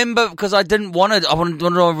couldn't remember because I didn't want to. I wanted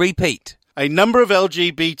to repeat. A number of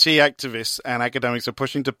LGBT activists and academics are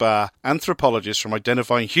pushing to bar anthropologists from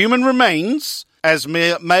identifying human remains as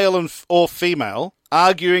male or female,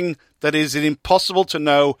 arguing that it is impossible to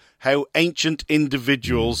know how ancient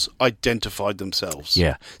individuals identified themselves.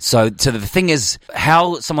 Yeah. So the thing is,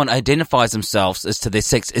 how someone identifies themselves as to their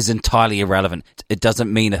sex is entirely irrelevant. It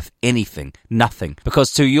doesn't mean anything, nothing.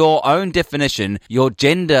 Because to your own definition, your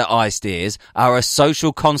gender ideas are a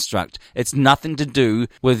social construct. It's nothing to do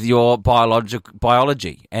with your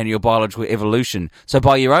biology and your biological evolution. So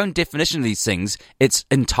by your own definition of these things, it's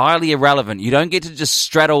entirely irrelevant. You don't get to just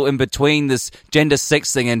straddle in between this gender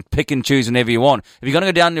sex thing and pick and choose whenever you want. If you're going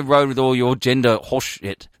to go down the road with all your gender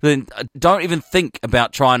horseshit, then don't even think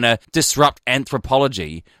about trying to disrupt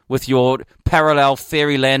anthropology with your parallel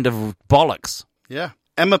fairyland of bollocks. Yeah.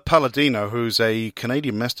 Emma Palladino, who's a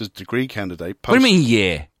Canadian master's degree candidate. What do you mean,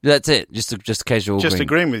 yeah? That's it. Just casual Just agreement.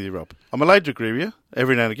 agreeing with you, Rob. I'm allowed to agree with you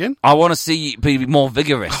every now and again. I want to see you be more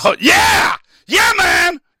vigorous. Oh, yeah! Yeah,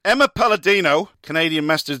 man! Emma Palladino, Canadian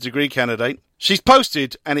master's degree candidate. She's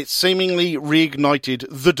posted, and it's seemingly reignited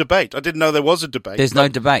the debate. I didn't know there was a debate. There's no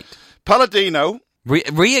debate. Palladino...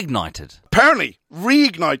 reignited? Apparently,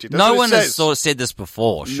 reignited. That's no what one it says. has sort of said this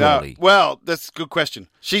before, surely. No. Well, that's a good question.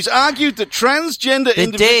 She's argued that transgender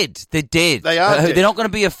individuals... They're dead. They are dead. They're not going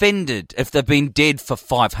to be offended if they've been dead for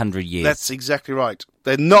 500 years. That's exactly right.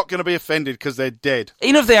 They're not going to be offended because they're dead.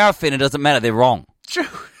 Even if they are offended, it doesn't matter. They're wrong. True.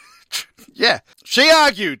 Yeah. She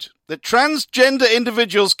argued that transgender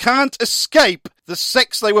individuals can't escape the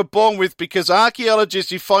sex they were born with because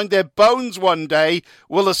archaeologists who find their bones one day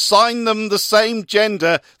will assign them the same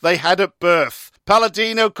gender they had at birth.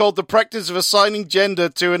 Palladino called the practice of assigning gender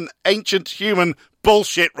to an ancient human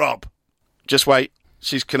bullshit, Rob. Just wait.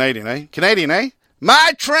 She's Canadian, eh? Canadian, eh?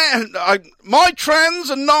 My trans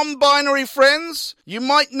and non-binary friends, you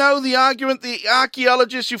might know the argument the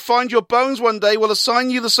archaeologists who find your bones one day will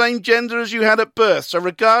assign you the same gender as you had at birth. So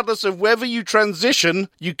regardless of whether you transition,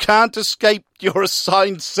 you can't escape your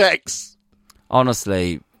assigned sex.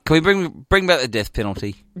 Honestly, can we bring back the death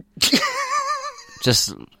penalty?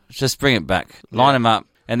 just bring it back. Line them up.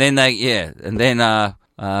 And then I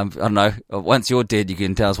don't know, once you're dead, you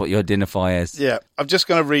can tell us what you identify as. Yeah, I'm just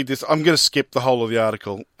going to read this. I'm going to skip the whole of the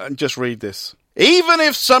article and just read this. Even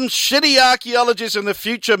if some shitty archaeologist in the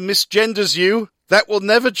future misgenders you, that will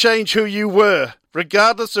never change who you were,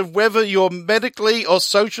 regardless of whether you're medically or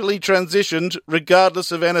socially transitioned,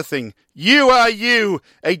 regardless of anything. You are you,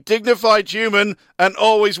 a dignified human, and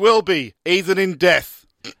always will be, even in death.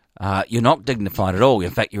 You're not dignified at all.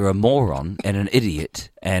 In fact, you're a moron and an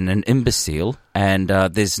idiot and an imbecile, and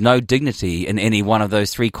there's no dignity in any one of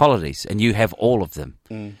those three qualities, and you have all of them.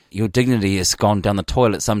 Your dignity has gone down the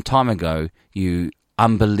toilet some time ago, you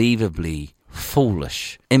unbelievably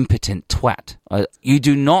foolish, impotent twat. You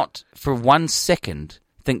do not, for 1 second,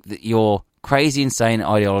 think that your crazy, insane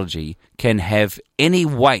ideology can have any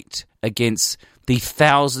weight against the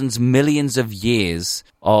thousands, millions of years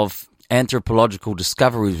of anthropological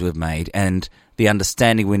discoveries we've made and the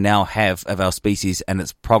understanding we now have of our species and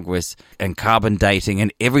its progress and carbon dating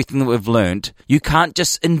and everything that we've learnt. You can't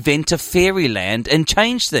just invent a fairyland and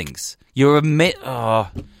change things. You're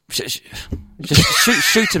a just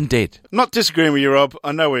shoot him dead. I'm not disagreeing with you, Rob.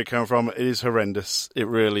 I know where you're coming from. It is horrendous. It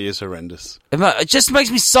really is horrendous. It just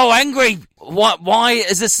makes me so angry. Why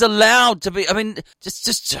is this allowed to be? I mean,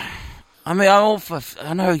 I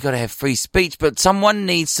know you got to have free speech, but someone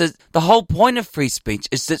needs to... The whole point of free speech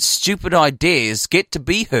is that stupid ideas get to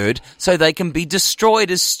be heard so they can be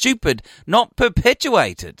destroyed as stupid, not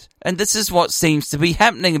perpetuated. And this is what seems to be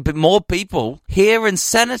happening. A bit more people hear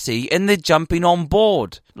insanity and they're jumping on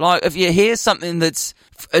board. Like, if you hear something that's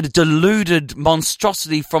a deluded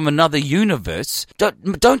monstrosity from another universe,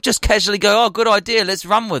 don't just casually go, oh, good idea, let's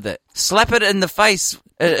run with it. Slap it in the face,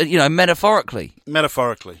 metaphorically.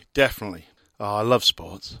 Metaphorically, definitely. Oh, I love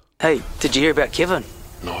sports. Hey, did you hear about Kevin?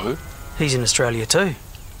 No. He's in Australia too.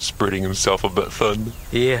 Spreading himself a bit thin.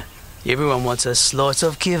 Yeah, everyone wants a slice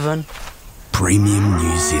of Kevin. Premium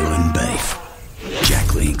New Zealand beef.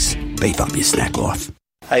 Jack Links, beef up your snack life.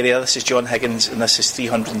 Hi there, this is John Higgins and this is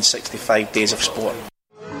 365 Days of Sport.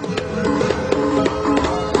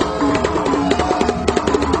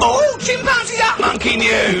 Oh, chimpanzee's at Monkey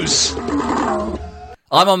News!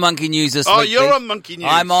 I'm on Monkey News this week. Oh, you're on Monkey News.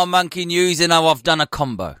 I'm on Monkey News and I've done a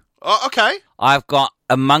combo. Oh, okay. I've got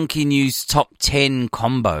a Monkey News top 10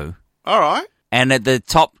 combo. All right. And at the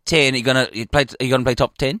top 10, are you gonna play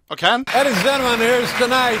top 10? I can. Ladies and gentlemen, here's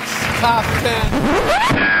tonight's top 10.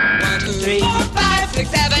 1, 2, 3, 4, 5, 6,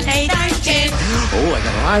 7, 8, 9, 10. Oh, I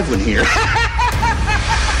got a live one here.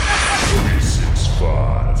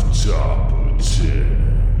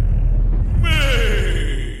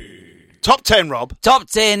 365 Top Top 10. 10, Rob. Top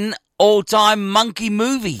 10 all-time monkey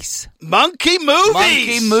movies. Monkey movies?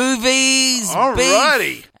 Monkey movies.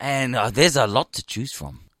 Alrighty. And there's a lot to choose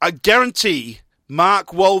from. I guarantee Mark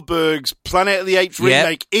Wahlberg's Planet of the Apes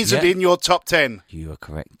remake isn't in your top 10. You are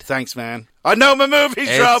correct. Thanks, man. I know my movies,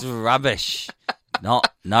 Rob. It's rubbish.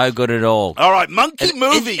 No good at all. All right, monkey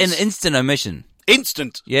movies. An instant omission.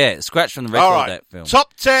 Instant. Yeah, scratch from the record, All right. that film.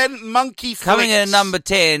 Top 10 monkey flicks. Coming in at number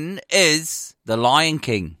 10 is The Lion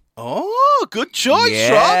King. Oh, good choice,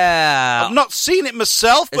 Rob. I've not seen it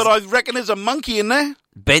myself, but I reckon there's a monkey in there.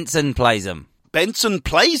 Benson plays him. Benson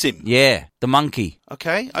plays him? Yeah, the monkey.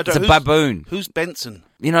 Okay. It's a baboon. Who's Benson?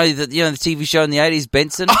 You know the TV show in the 80s,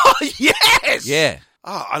 Benson? Oh, yes! Yeah.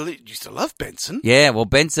 Oh, I used to love Benson. Yeah, well,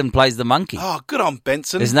 Benson plays the monkey. Oh, good on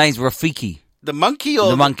Benson. His name's Rafiki. The monkey or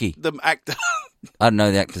the monkey? The actor. I don't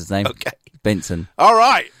know the actor's name. Okay. Benson. All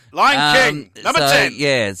right. Lion King. Number 10.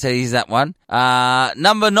 Yeah, so he's that one.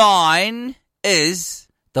 Number 9 is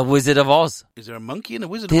The Wizard of Oz. Is there a monkey in The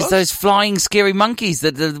Wizard of Oz? There's those flying scary monkeys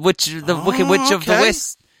that the Wicked Witch of the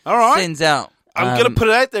West sends out. I'm going to put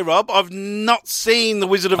it out there, Rob. I've not seen The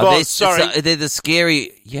Wizard of Oz. Sorry. They're the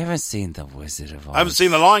scary... You haven't seen The Wizard of Oz. I haven't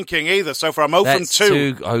seen The Lion King either, so far I'm 0 from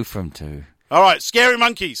 2. 0 from 2. All right, scary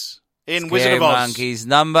monkeys in Wizard of Oz. Scary monkeys.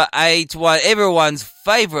 Number 8, everyone's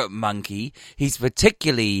favourite monkey. He's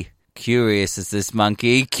particularly curious as this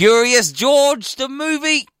monkey. Curious George, the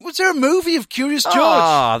movie. Was there a movie of Curious George?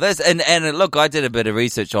 Oh, and look, I did a bit of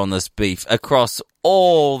research on this beef across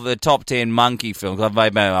all the top 10 monkey films. I've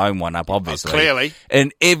made my own one up, obviously. Clearly.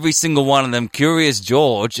 And every single one of them, Curious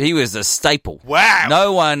George, he was a staple. Wow.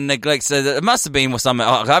 No one neglects it. It must have been something.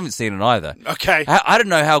 I haven't seen it either. Okay. I don't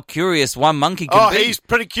know how curious one monkey can be. Oh, he's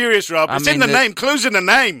pretty curious, Rob. It's in the name. Clues in the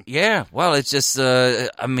name. Yeah. Well, it's just, I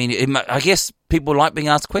guess people like being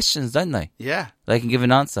asked questions, don't they? Yeah. They can give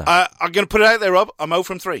an answer. I'm going to put it out there, Rob. I'm 0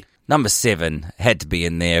 from 3. Number 7 had to be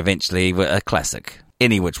in there eventually. A classic.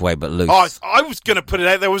 Any Which Way But Loose. Oh, I was going to put it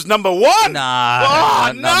out there was number 1. No.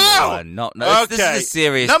 Okay. This is a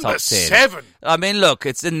serious number top 10. 7. I mean, look,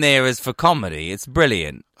 it's in there as for comedy. It's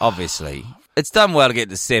brilliant, obviously. It's done well to get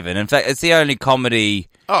to 7. In fact, it's the only comedy...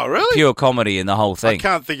 Oh, really? Pure comedy in the whole thing. I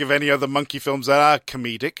can't think of any other monkey films that are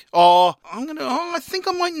comedic. I think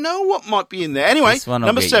I might know what might be in there. Anyway,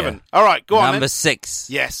 number 7. You. All right, go on. Number 6.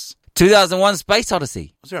 Yes. 2001 Space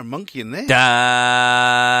Odyssey. Was there a monkey in there?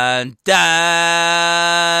 Dun,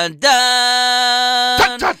 dun,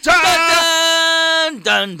 dun, dun,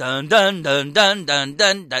 dun, dun, dun, dun, dun, dun, dun,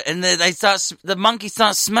 dun. And the monkey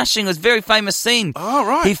starts smashing. It's a very famous scene. Oh,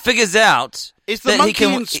 right. He figures out... Is the monkey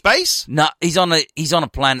in space? No, he's on a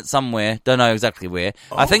planet somewhere. Don't know exactly where.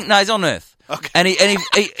 Oh. I think he's on Earth. Okay. And he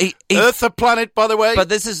Earth, a planet, by the way. But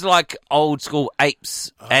this is like old school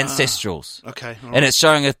apes, ancestrals. Okay. Right. And it's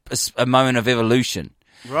showing a moment of evolution.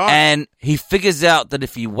 Right. And he figures out that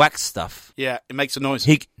if you whack stuff, yeah, it makes a noise.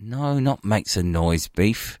 Not makes a noise,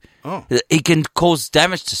 beef. Oh. He can cause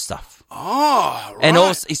damage to stuff. Oh, right. And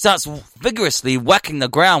also, he starts vigorously whacking the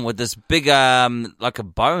ground with this big, like a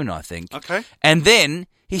bone, I think. Okay. And then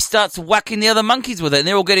he starts whacking the other monkeys with it, and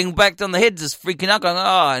they're all getting whacked on the head, just freaking out, going,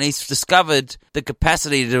 oh, and he's discovered the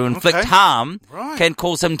capacity to inflict harm can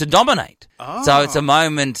cause him to dominate. Oh. So it's a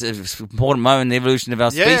moment, an important moment in the evolution of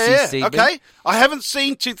our species. Yeah. Okay. I haven't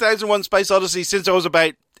seen 2001 Space Odyssey since I was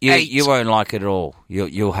about 8. You won't like it at all.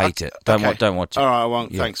 You'll hate it. Don't watch it. All right, I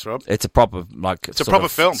won't. Yeah. Thanks, Rob. It's a proper it's a proper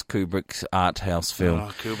film. It's Kubrick's art house film.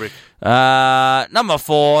 Oh, Kubrick. Number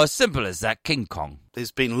 4, simple as that, King Kong.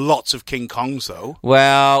 There's been lots of King Kongs, though.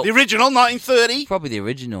 Well... The original, 1930. Probably the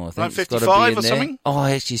original, I think. 1955 or something? Oh,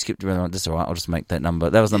 I actually skipped around. That's all right. I'll just make that number.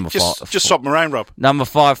 That was number 5. Just swap them around, Rob. Number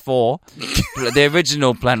 5-4. The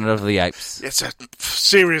original Planet of the Apes. It's a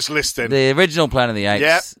serious list, then. The original Planet of the Apes.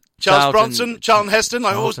 Yeah. Charlton Heston.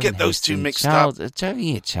 I always get those two mixed up.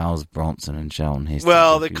 Charles Bronson and Charlton Heston.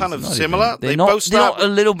 Well, they're kind of similar. They're not a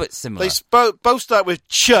little bit similar. They both start with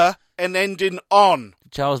ch and end in on.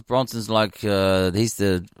 Charles Bronson's like, he's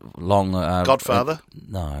the long... Godfather?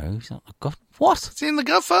 No, he's not the God... What? Is he in The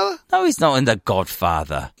Godfather? No, he's not in The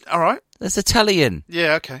Godfather. All right. That's Italian.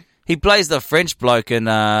 Yeah, okay. He plays the French bloke in,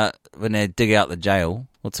 when they dig out the jail.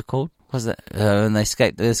 What's it called? What's that? When they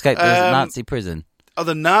escape the Nazi prison. Oh,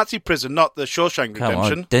 the Nazi prison, not the Shawshank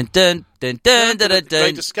Redemption. Dun, dun, dun, dun, dun, dun,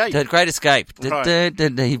 Great Escape. Great Escape. Right. Dun,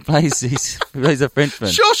 dun, dun, he plays a Frenchman.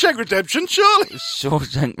 Shawshank Redemption, surely.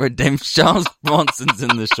 Shawshank Redemption. Charles Bronson's in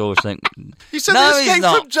the Shawshank. You said they escaped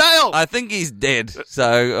from jail. I think he's dead.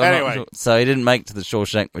 So anyway, so he didn't make it to the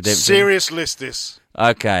Shawshank Redemption. Serious list, this.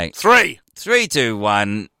 Okay. 3, 2,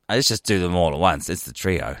 1. Let's just do them all at once. It's the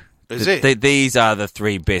trio. Is it? These are the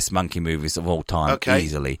 3 best monkey movies of all time,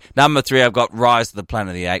 easily. Number 3, I've got Rise of the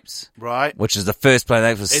Planet of the Apes. Right. Which is the first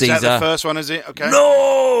Planet of the Apes with Caesar. Is that the first one, is it? Okay.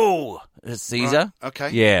 No! Oh, Caesar. Right. Okay.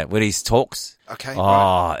 Yeah, when he talks. Okay. Oh,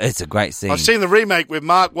 right. It's a great scene. I've seen the remake with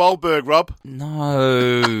Mark Wahlberg, Rob.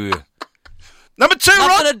 No. Number 2, Rob.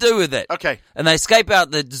 Nothing to do with it. Okay. And they escape out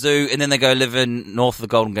the zoo, and then they go live in north of the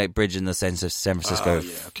Golden Gate Bridge in the San Francisco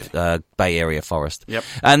Bay Area forest. Yep.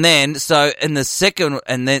 And then, so in the second,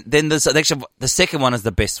 and then the second one is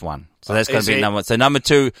the best one. So that's going to be number one. So number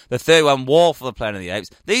 2, the third one, War for the Planet of the Apes.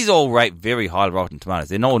 These all rate very high Rotten Tomatoes.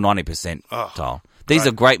 They're all 90% tile. These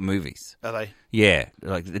are great movies. Are they? Yeah,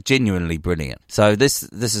 like genuinely brilliant. So this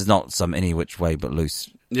is not some any which way but loose.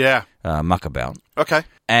 Yeah. Muckabout. Okay.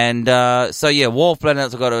 And so yeah, War of the Planet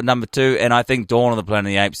of the Apes I got at number 2, and I think Dawn of the Planet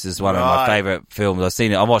of the Apes is one of my favourite films. I've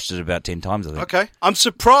seen it. I watched it about 10 times, I think. Okay. I'm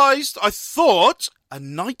surprised. I thought A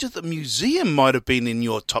Night at the Museum might have been in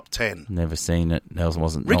your top 10. Never seen it. Nelson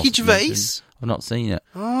wasn't. Ricky Gervais? Mentioned. I've not seen it.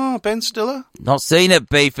 Oh, Ben Stiller? Not seen it,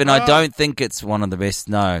 Beef, and I don't think it's one of the best,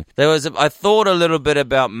 no. I thought a little bit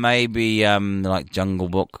about maybe like Jungle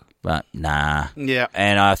Book, but nah. Yeah.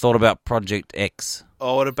 And I thought about Project X.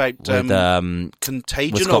 Oh, what about with,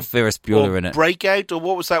 Contagion? It's got Ferris Bueller in it. Breakout, or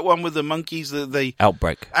what was that one with the monkeys?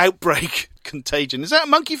 Outbreak. Contagion. Is that a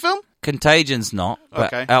monkey film? Contagion's not,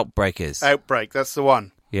 but Outbreak is. Outbreak, that's the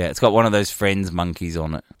one. Yeah, it's got one of those Friends monkeys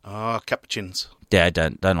on it. Oh, capuchins. Yeah, I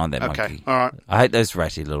don't like that monkey. Okay, all right. I hate those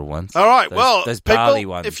ratty little ones. All right, those barley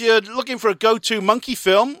people, ones. if you're looking for a go-to monkey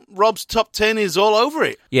film, Rob's top 10 is all over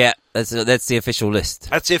it. Yeah, that's the official list.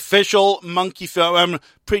 That's the official monkey film. I'm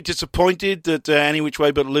pretty disappointed that Any Which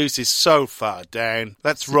Way But Loose is so far down.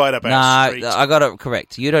 That's right up our street. I got it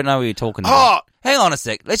correct. You don't know what you're talking about. Hang on a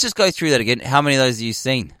sec. Let's just go through that again. How many of those have you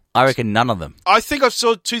seen? I reckon none of them. I think I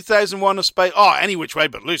saw 2001 A Space... Oh, Any Which Way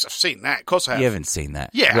But Loose. I've seen that. Of course I have. You haven't seen that.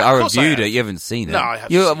 Yeah, I reviewed it. You haven't seen it. No, I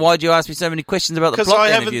haven't seen it. Why'd you ask me so many questions about the plot I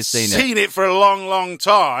then haven't if you've seen it for a long, long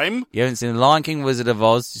time. You haven't seen The Lion King, Wizard of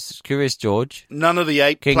Oz, Curious George? None of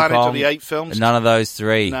the King Planet Kong, of the Apes films? None of those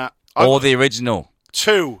 3. Nah. Or the original.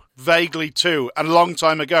 2. Vaguely 2. A long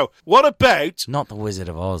time ago. What about... Not the Wizard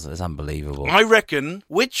of Oz. That's unbelievable. I reckon,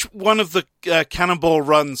 which one of the Cannonball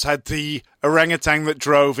Runs had the orangutan that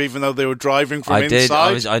drove even though they were driving from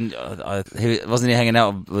inside? Wasn't he hanging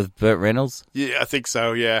out with Burt Reynolds? Yeah, I think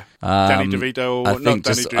so, yeah. Danny DeVito. I think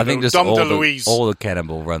just Dom DeLuise. All the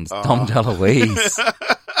Cannonball Runs. Dom DeLuise.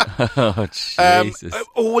 Oh, Jesus.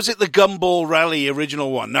 Or was it the Gumball Rally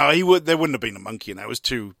original one? No, there wouldn't have been a monkey in that. It was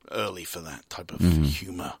too early for that type of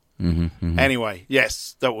humour. Anyway,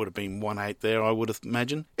 yes, that would have been one out there, I would have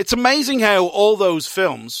imagined. It's amazing how all those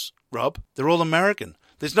films, Rob, they're all American.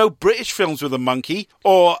 There's no British films with a monkey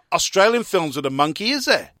or Australian films with a monkey, is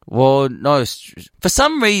there? Well, no. For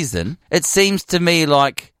some reason, it seems to me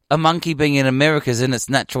like a monkey being in America is in its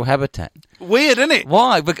natural habitat. Weird, isn't it?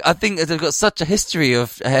 Why? Because I think they've got such a history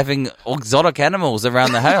of having exotic animals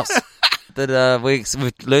around the house that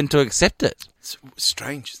we've learned to accept it. It's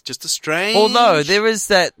strange. It's just a strange... Although there's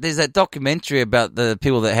that documentary about the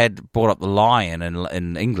people that had brought up the lion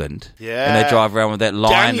in England. Yeah. And they drive around with that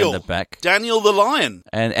lion in the back. Daniel the lion.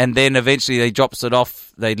 And then eventually they drops it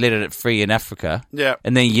off. They let it free in Africa. Yeah.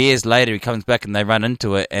 And then years later he comes back and they run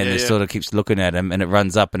into it and it sort of keeps looking at him and it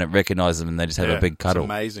runs up and it recognises him and they just have a big cuddle.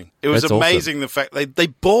 It's amazing. It was amazing the fact they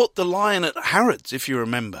bought the lion at Harrods, if you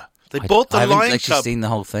remember. They bought the lion cub. I haven't actually seen the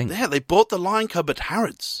whole thing. Yeah, they bought the lion cub at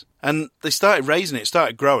Harrods. And they started raising it,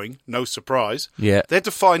 started growing, no surprise. Yeah. They had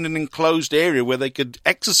to find an enclosed area where they could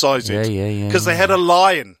exercise it. Yeah. Because they had a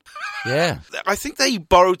lion. Yeah. I think they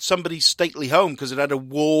borrowed somebody's stately home because it had a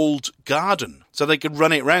walled garden. So they could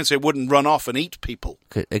run it around so it wouldn't run off and eat people.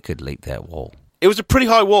 It could leap that wall. It was a pretty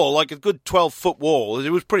high wall, like a good 12-foot wall.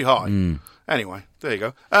 It was pretty high. Anyway, there you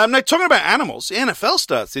go. Now, talking about animals, the NFL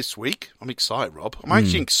starts this week. I'm excited, Rob. I'm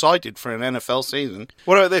actually excited for an NFL season.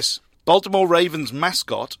 What about this? Baltimore Ravens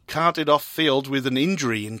mascot carted off field with an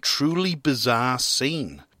injury in truly bizarre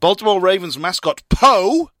scene. Baltimore Ravens mascot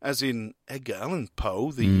Poe, as in Edgar Allan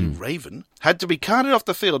Poe, the Raven, had to be carted off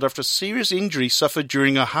the field after a serious injury suffered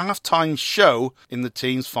during a halftime show in the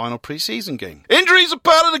team's final preseason game. Injuries are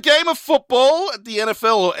part of the game of football at the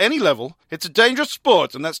NFL or any level. It's a dangerous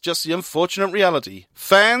sport, and that's just the unfortunate reality.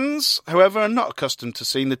 Fans, however, are not accustomed to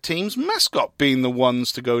seeing the team's mascot being the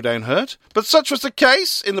ones to go down hurt. But such was the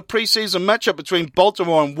case in the preseason matchup between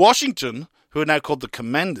Baltimore and Washington, who are now called the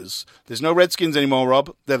Commanders. There's no Redskins anymore,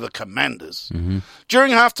 Rob. They're the Commanders.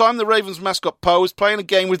 During halftime, the Ravens mascot Poe was playing a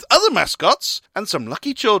game with other mascots and some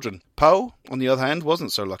lucky children. Poe, on the other hand,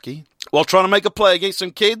 wasn't so lucky. While trying to make a play against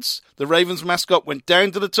some kids, the Ravens mascot went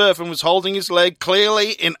down to the turf and was holding his leg,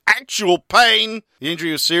 clearly in actual pain. The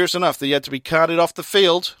injury was serious enough that he had to be carted off the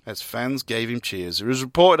field as fans gave him cheers. It was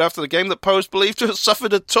reported after the game that Poe was believed to have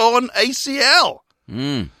suffered a torn ACL.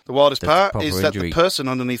 Mm. The wildest That's part proper is that the injury. person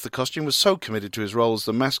underneath the costume was so committed to his role as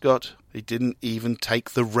the mascot, he didn't even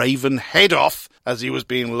take the raven head off as he was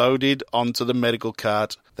being loaded onto the medical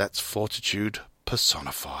cart. That's fortitude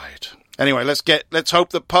personified. Anyway, let's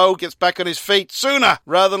hope that Poe gets back on his feet sooner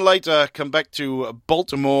rather than later. Come back to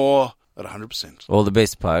Baltimore at 100%. All the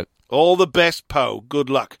best, Poe. All the best, Poe. Good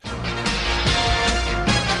luck.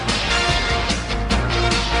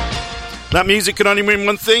 That music can only mean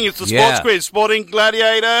one thing. It's the Sports Quiz, Sporting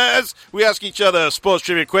Gladiators. We ask each other sports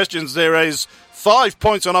trivia questions. There is 5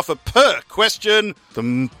 points on offer per question.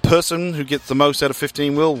 The person who gets the most out of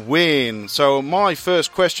 15 will win. So my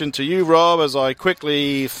first question to you, Rob, as I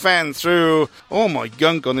quickly fan through all my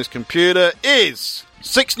gunk on this computer, is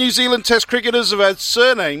 6 New Zealand Test cricketers have had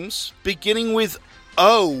surnames beginning with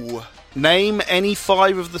O. Name any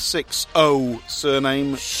 5 of the 6 O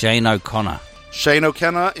surname. Shane O'Connor. Shane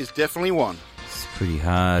O'Connor is definitely one. It's pretty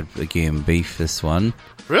hard. Again, beef this one.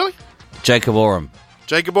 Really? Jacob Oram.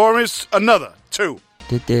 Jacob Oram is another 2.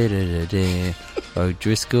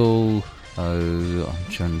 O'Driscoll. I'm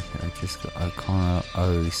trying to think. O'Driscoll, O'Connor,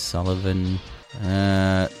 O'Sullivan.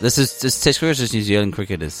 This Test cricketers, New Zealand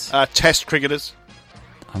cricketers. Test cricketers.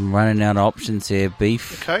 I'm running out of options here.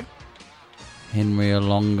 Beef. Okay. Henry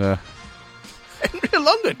Olonga. Henry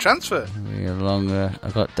Olonga, transfer. Henry Olonga.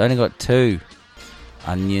 I only got 2.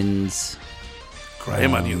 Onions.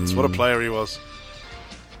 Graham Onions. What a player he was.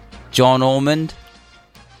 John Ormond.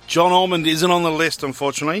 John Ormond isn't on the list,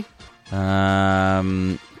 unfortunately.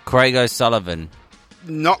 Craig O'Sullivan.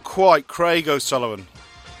 Not quite. Craig O'Sullivan.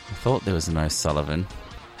 I thought there was an O'Sullivan.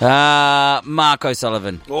 Mark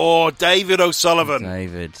O'Sullivan. Oh, David O'Sullivan.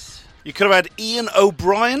 David. You could have had Ian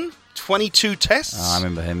O'Brien, 22 tests. Oh, I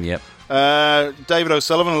remember him, yep. David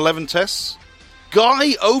O'Sullivan, 11 tests.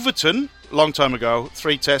 Guy Overton, long time ago,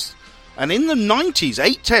 3 tests. And in the 90s,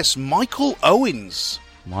 8 tests, Michael Owens.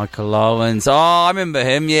 Michael Owens. Oh, I remember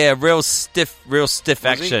him, yeah. Real stiff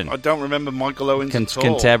action. I don't remember Michael Owens at all.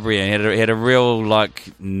 Cantabrian. He had a real,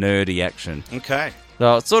 nerdy action. Okay.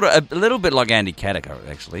 So it's sort of a little bit like Andy Caddicker,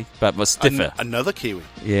 actually, but was stiffer. Another Kiwi.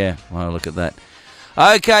 Yeah, well, look at that.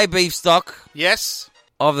 Okay, Beefstock. Yes?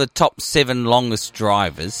 Of the top 7 longest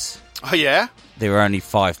drivers... Oh, yeah? There are only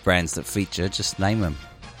 5 brands that feature. Just name them.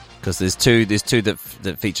 Because there's two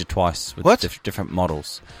that feature twice with different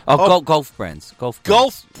models. Golf brands. Golf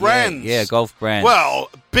brands? Yeah, golf brands. Well,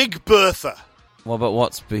 Big Bertha. Well, but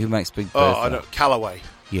who makes Big Bertha? Oh, I know. Callaway.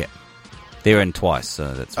 Yeah. They're in twice,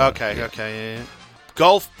 so that's right. Okay, yeah.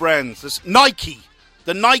 Golf brands. There's Nike.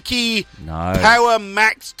 The Nike Power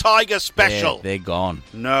Max Tiger Special. They're gone.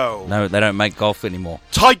 No, they don't make golf anymore.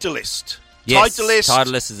 Titleist. Yes,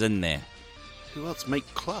 Titleist is in there. Who else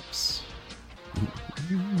make clubs?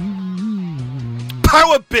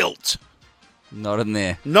 Power Built. Not in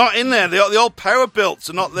there. Not in there. The old Power Builts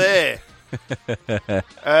are not there.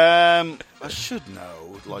 I should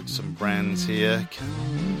know, some brands here.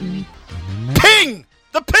 Ping!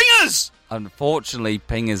 The Pingers! Unfortunately,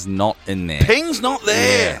 Ping is not in there. Ping's not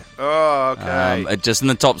there. Yeah. Oh, okay. Just in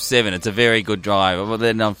the top 7. It's a very good driver. But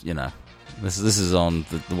then, this is on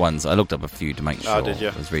the ones. I looked up a few to make sure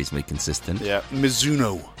it was reasonably consistent. Yeah.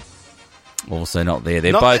 Mizuno. Also not there.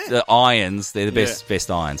 They're both the irons. They're the best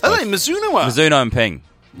irons. Are they Mizuno? Mizuno and Ping.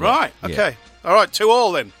 Right. Okay. Yeah. All right.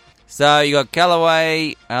 2-2 then. So you got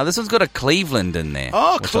Callaway. This one's got a Cleveland in there.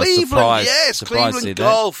 Oh, Cleveland. Yes, Cleveland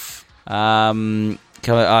Golf. Cobra.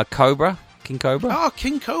 King Cobra. Oh,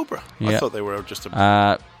 King Cobra. Yeah. I thought they were just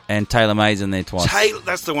and TaylorMade's in there twice.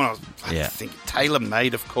 That's the one I was thinking.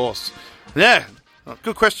 TaylorMade, of course. Yeah.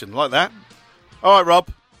 Good question. Like that. All right, Rob.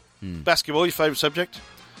 Basketball, your favourite subject.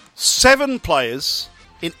 7 players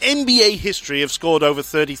in NBA history have scored over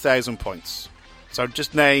 30,000 points. So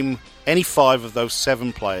just name any 5 of those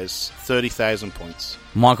 7 players, 30,000 points.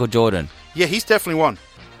 Michael Jordan. Yeah, he's definitely one.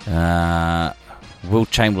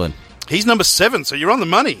 Wilt Chamberlain. He's number 7, so you're on the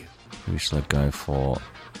money. Who should I go for?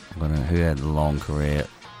 Who had a long career?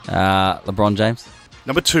 LeBron James.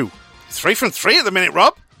 Number 2. 3 from 3 at the minute,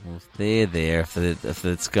 Rob. Well, they're there. If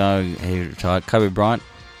it's going, he retired. Kobe Bryant.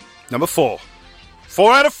 Number 4.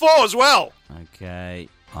 4 out of 4 as well. Okay,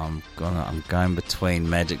 I'm going between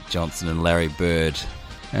Magic Johnson and Larry Bird.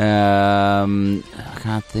 I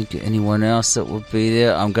can't think of anyone else that would be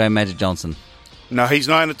there. I'm going Magic Johnson. No, he's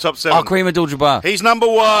not in the top 7. Oh, Kareem Abdul-Jabbar. He's number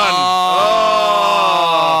 1. Oh.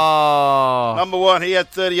 Number 1. He had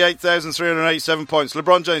 38,387 points.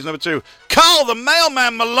 LeBron James, number 2. Carl the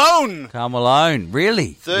Mailman Malone. Carl Malone,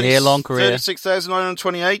 really? Long career.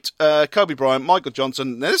 36,928. Kobe Bryant, Michael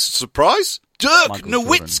Johnson. Now, this is a surprise. Dirk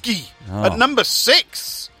Nowitzki at number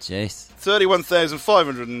 6. Jeez.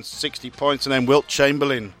 31,560 points. And then Wilt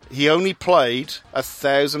Chamberlain. He only played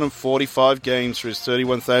 1,045 games for his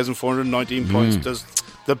 31,419 points. Does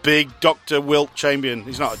the big Dr. Wilt Chamberlain.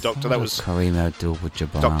 He's not a doctor, that was Kareem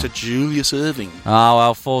Abdul-Jabbar. Dr. Julius Irving. Oh,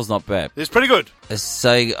 well, 4's not bad. It's pretty good.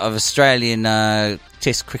 So, of Australian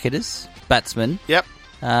Test cricketers, batsmen. Yep.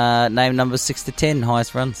 Name numbers 6 to 10,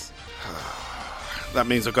 highest runs. That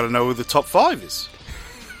means I've got to know who the top 5 is.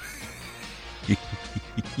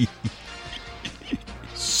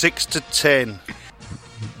 6 to 10.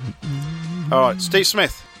 All right, Steve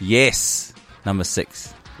Smith. Yes, number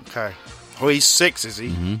 6. Okay. Oh, he's 6, is he?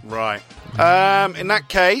 Mm-hmm. Right. In that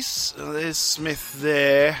case, there's Smith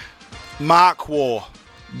there. Mark Waugh.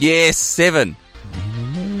 Yes, 7.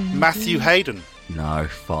 Matthew Hayden. No,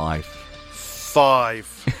 5.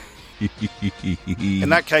 5. In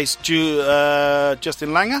that case, Justin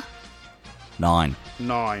Langer? 9.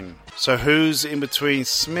 9. So who's in between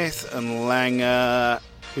Smith and Langer?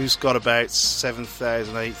 Who's got about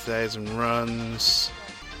 7,000, 8,000 runs?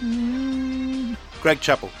 Greg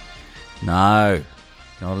Chappell. No,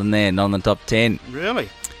 not in there, not in the top 10. Really?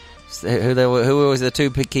 Who was the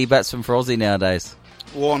 2 key batsmen for Aussie nowadays?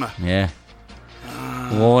 Warner. Yeah.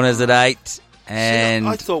 Warner's at 8. And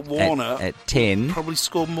I thought Warner at 10 probably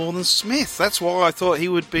scored more than Smith. That's why I thought he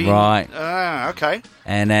would be. Right. Okay.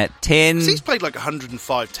 And at 10... He's played like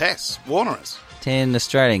 105 tests. Warner has. 10,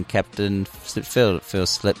 Australian captain, Phil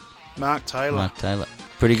Slip. Mark Taylor.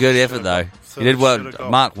 Pretty good effort, though. He did work.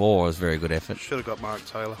 Mark Waugh was a very good effort. Should have got Mark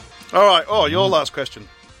Taylor. All right. Oh, your last question.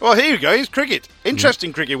 Oh, here you go. Here's cricket.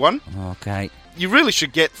 Interesting cricket one. Okay. You really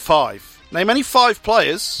should get 5. Name any 5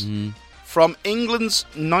 players from England's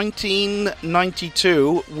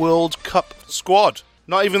 1992 World Cup squad.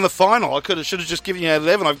 Not even the final. I should have just given you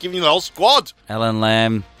 11. I've given you the whole squad. Alan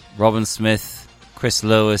Lamb, Robin Smith, Chris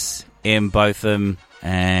Lewis, Ian Botham,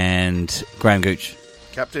 and Graham Gooch.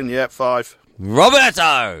 Captain, yeah, 5.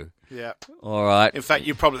 Roberto. Yeah. All right. In fact,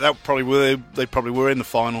 they probably were in the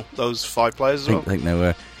final. Those 5 players as well. I think they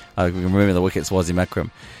were. I can remember the wickets. Wazzy Makram.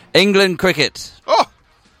 England cricket. Oh.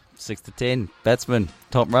 6 to 10. Batsman.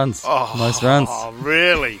 Top runs. Oh, most runs. Oh,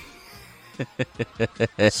 really?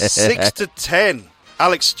 6 to 10.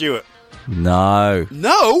 Alex Stewart. No.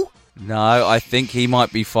 No? No, I think he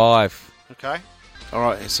might be 5. Okay. All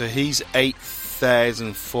right, so he's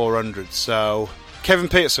 8,400. So, Kevin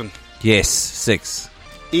Peterson. Yes, 6.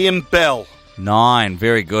 Ian Bell. 9.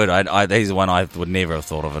 Very good. He's the one I would never have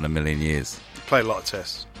thought of in a million years. Played a lot of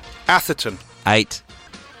tests. Atherton. 8.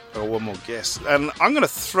 Oh, one more guess. And I'm going to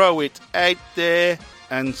throw it out there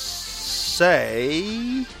and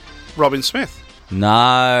say Robin Smith.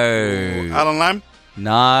 No. Alan Lamb?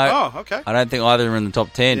 No. Oh, okay. I don't think either are in the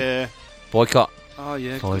top 10. Yeah. Boycott. Oh,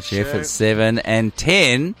 yeah. College Jeff at 7. And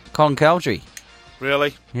 10, Colin Cowdrey.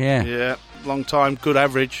 Really? Yeah. Yeah. Long time. Good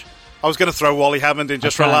average. I was going to throw Wally Hammond in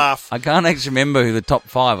just for a laugh. I can't actually remember who the top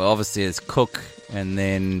 5 are. Obviously, it's Cook and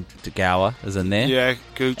then Gower is in there. Yeah,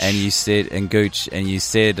 Gooch. And you said,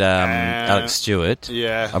 Alex Stewart.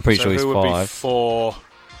 Yeah. I'm pretty sure he's who 5. Would be 4?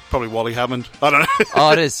 Probably Wally Hammond. I don't know.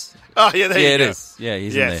 Oh, it is. Oh, yeah, there you go. Yeah, it is. Yeah,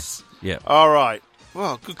 he's in there. Yeah. All right.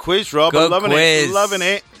 Well, good quiz, Rob. Good I'm loving quiz. it. Loving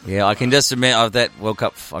it. Yeah, I can just remember that World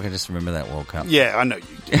Cup. I can just remember that World Cup. Yeah, I know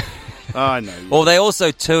you do. I know you Well, they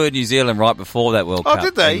also toured New Zealand right before that World Cup. Oh,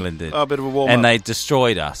 did they? England did. Oh, a bit of a warm-up. And they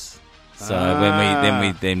destroyed us. So when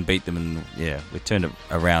we beat them, and we turned it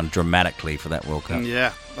around dramatically for that World Cup.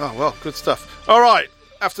 Yeah. Oh, well, good stuff. All right.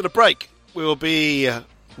 After the break, we will be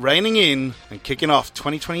reining in and kicking off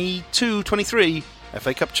 2022-23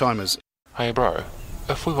 FA Cup Chimers. Hey, bro,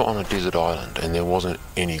 if we were on a desert island and there wasn't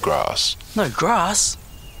any grass... No grass?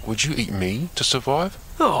 Would you eat me to survive?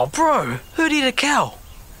 Oh, bro, who'd eat a cow?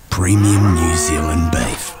 Premium New Zealand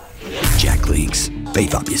beef. Jack Links.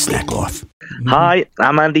 Beef up your snack life. Hi,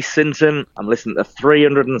 I'm Andy Sinton. I'm listening to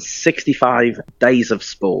 365 Days of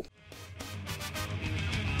Sport.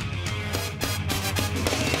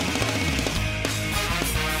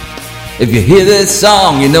 If you hear this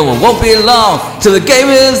song, you know it won't be long till the game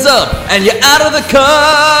is up and you're out of the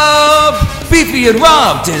cup. Beefy and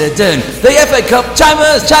Rob did it done. The FA Cup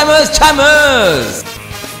Chimers.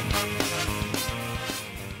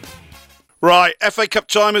 Right, FA Cup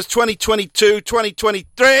Chimers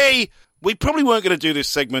 2022-2023. We probably weren't going to do this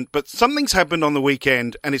segment, but something's happened on the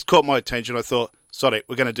weekend and it's caught my attention. I thought, sod it,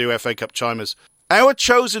 we're going to do FA Cup Chimers. Our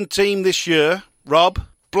chosen team this year, Rob,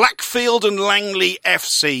 Blackfield and Langley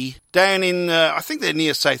FC, down in, I think they're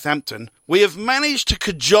near Southampton. We have managed to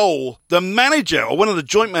cajole the manager, or one of the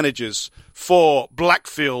joint managers, for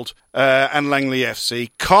Blackfield and Langley FC,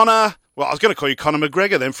 Connor Well, I was going to call you Conor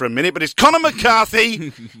McGregor then for a minute, but it's Conor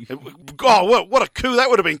McCarthy. Oh, what a coup that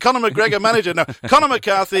would have been. Conor McGregor manager. No, Conor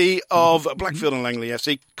McCarthy of Blackfield and Langley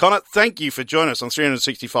FC. Conor, thank you for joining us on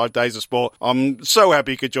 365 Days of Sport. I'm so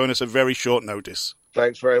happy you could join us at very short notice.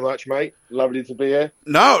 Thanks very much, mate. Lovely to be here.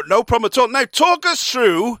 No problem at all. Now, talk us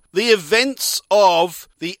through the events of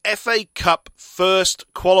the FA Cup first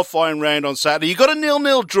qualifying round on Saturday. You got a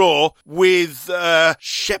 0-0 draw with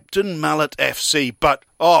Shepton Mallet FC, but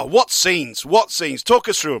what scenes? Talk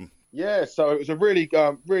us through them. Yeah, so it was a really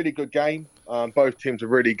good game. Both teams are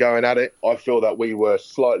really going at it. I feel that we were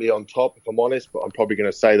slightly on top, if I'm honest, but I'm probably going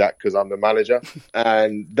to say that because I'm the manager.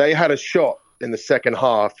 And they had a shot in the second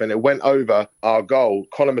half, and it went over our goal.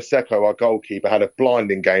 Conor Maseko, our goalkeeper, had a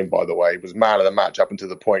blinding game, by the way. He was man of the match up until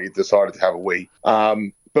the point he decided to have a wee. But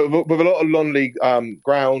with a lot of non-league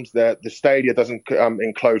grounds, the stadium doesn't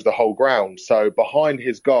enclose the whole ground. So behind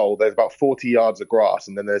his goal, there's about 40 yards of grass,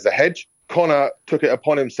 and then there's a hedge. Connor took it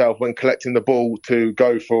upon himself when collecting the ball to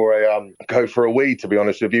go for a wee, to be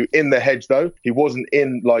honest with you. In the hedge, though, he wasn't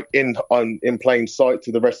in plain sight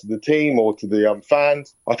to the rest of the team or to the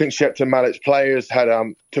fans. I think Shepton Mallet's players had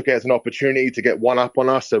took it as an opportunity to get one up on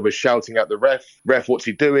us. So we're shouting at the ref, what's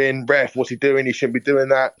he doing? Ref, what's he doing? He shouldn't be doing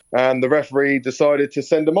that. And the referee decided to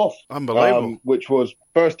send him off. Unbelievable. Which was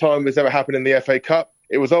first time it's ever happened in the FA Cup.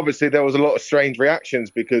 It was obviously, there was a lot of strange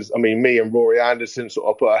reactions because, me and Rory Anderson sort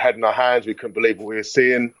of put our head in our hands. We couldn't believe what we were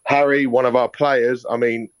seeing. Harry, one of our players,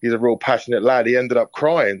 he's a real passionate lad. He ended up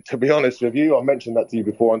crying, to be honest with you. I mentioned that to you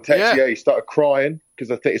before on text. Yeah, he started crying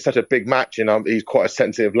because I think it's such a big match and he's quite a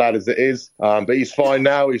sensitive lad as it is. But he's fine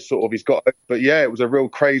now. He's got it. But yeah, it was a real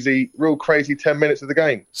crazy 10 minutes of the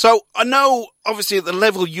game. So I know, obviously, at the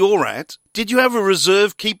level you're at, did you have a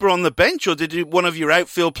reserve keeper on the bench or did one of your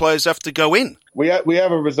outfield players have to go in? We have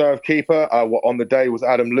a reserve keeper. On the day was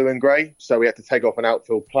Adam Lewingray, so we had to take off an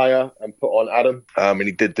outfield player and put on Adam, and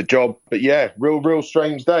he did the job. But yeah, real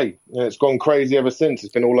strange day. It's gone crazy ever since.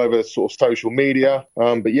 It's been all over sort of social media.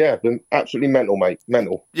 But yeah, been absolutely mental, mate.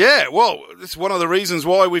 Mental. Yeah, well, it's one of the reasons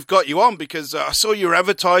why we've got you on, because I saw you're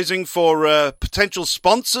advertising for potential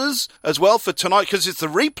sponsors as well for tonight, because it's the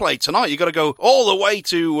replay tonight. You've got to go all the way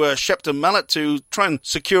to Shepton Mallet to try and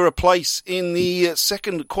secure a place in the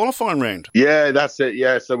second qualifying round. Yeah, that's it.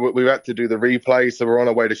 Yeah, so we've had to do the replay. So we're on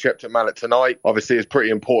our way to Shepton Mallet tonight. Obviously, it's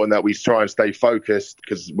pretty important that we try and stay focused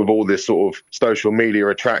because with all this sort of social media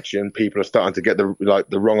attraction, people are starting to get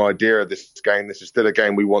the wrong idea of this game. This is still a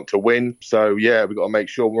game we want to win. So yeah, we've got to make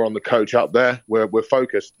sure we're on the coach up there. We're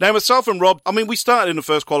focused. Now, myself and Rob, we started in the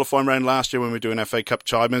first qualifying round last year when we were doing FA Cup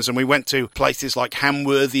Chimers, and we went to places like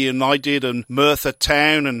Hamworthy United and Merthyr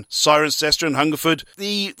Town and Cirencester and Hungerford.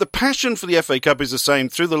 The passion for the FA Cup is the same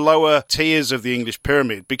through the lower tiers of the English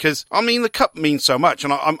pyramid because, the cup means so much.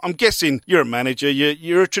 And I'm guessing you're a manager,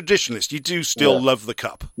 you're a traditionalist. You do still love the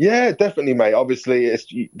cup. Yeah, definitely, mate. Obviously,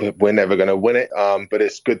 we're never going to win it, but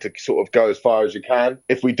it's good to sort of go as far as you can.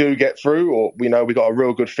 If we do get through, or we know we got a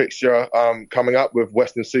real good fixture coming up with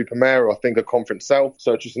Weston-super-Mare, I think a Conference South.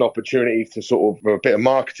 So it's just an opportunity to sort of a bit of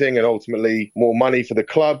marketing and ultimately more money for the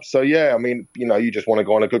club. So yeah, you just want to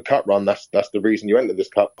go on a good cup run. That's the reason you enter this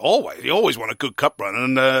cup. You always want a good cup run,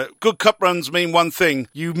 and good cup runs mean one thing: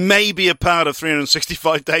 you may be a part of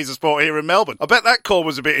 365 Days of Sport here in Melbourne. I bet that call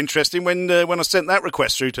was a bit interesting when I sent that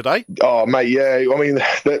request through today. Oh mate, yeah.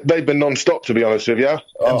 They've been non-stop, to be honest with you.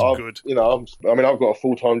 That's good. I've got a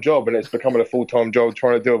full-time job, and it's becoming a full-time job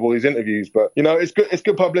trying to deal with all these interviews. But it's good. It's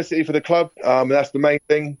good publicity for the club. That's the main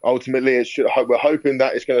thing. Ultimately, we're hoping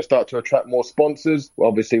that it's going to start to attract more sponsors.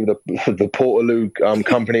 Obviously, with the Portaloo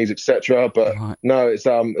companies, etc. But no, it's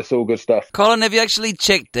all good stuff. Colin, have you actually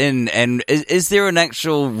checked in? And is there an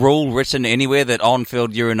actual rule written anywhere that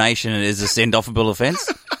on-field urination is a send-offable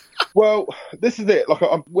offence? Well, this is it.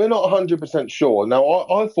 We're not 100% sure. Now,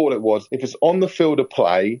 I thought it was, if it's on the field of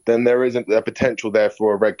play, then there isn't a potential there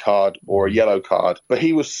for a red card or a yellow card. But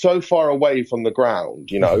he was so far away from the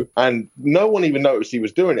ground, and no one even noticed he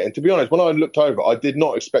was doing it. And to be honest, when I looked over, I did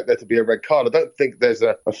not expect there to be a red card. I don't think there's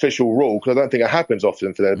an official rule, because I don't think it happens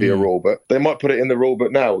often for there to be a rule, but they might put it in the rule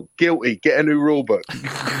book now. Guilty, get a new rule book.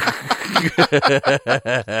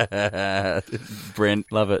 Brent,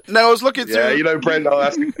 love it. No, I was looking through... Yeah, Brent,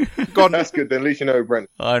 that's good. That's good, then at least you know Brent.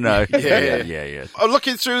 I know. Yeah. I'm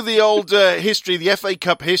looking through the old history, the FA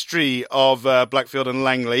Cup history of Blackfield and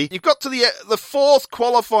Langley. You've got to the fourth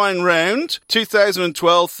qualifying round,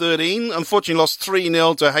 2012-13. Unfortunately, lost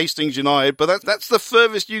 3-0 to Hastings United, but that's the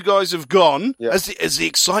furthest you guys have gone. Yeah. Is the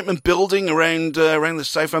excitement building around the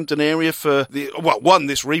Southampton area for this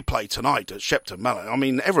replay tonight at Shepton Mallet?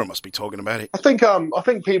 Everyone must be talking about it. I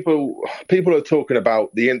think people are talking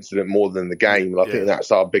about the incident more than the game. I think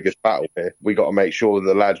that's our biggest battle here. We got to make sure that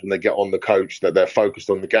the lads, when they get on the coach, that they're focused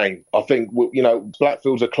on the game. I think,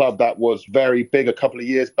 Blackfield's a club that was very big a couple of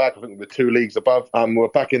years back. I think we're 2 leagues above. We're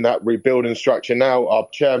back in that rebuilding structure now. Our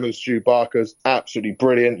chairman, Stu Barker's absolutely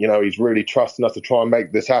brilliant. He's really trusting us to try and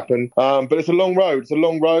make this happen. But it's a long road.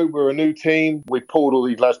 We're a new team. We pulled all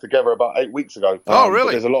these lads together about 8 weeks ago. Oh,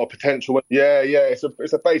 really? There's a lot of potential. Yeah. It's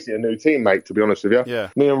basically a new team, mate, to be honest with you. Yeah.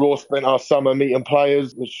 Me and Raw spent our summer meeting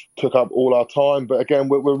players, which took up all our time. But again,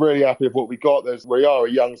 we're really happy with what we got. We are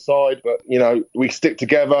a young side, but, we stick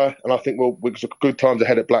together, and I think it's a good times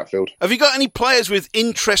ahead at Blackfield. Have you got any players with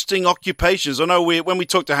interesting occupations? I know when we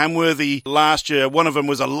talked to Hamworthy last year, one of them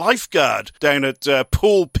was a lifeguard down at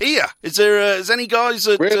Poole Pier. Is any guys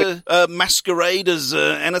that really? Masquerade as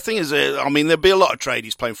anything? There'd be a lot of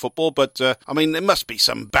tradies playing football, but there must be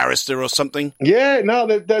some barrister or something. Yeah, no,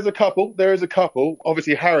 there's a couple. There is a couple.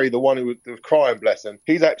 Obviously, Harry, the one who was crying, bless him,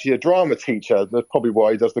 he's actually a drama teacher. That's probably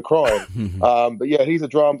why he does the crying. But yeah, he's a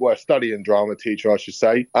studying drama teacher, I should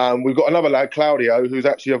say. We've got another lad, Claudio, who's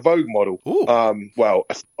actually a Vogue model.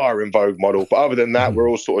 Aspiring Vogue model. But other than that, we're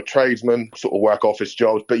all sort of tradesmen, sort of work office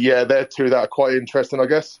jobs. But yeah, they're two that are quite interesting, I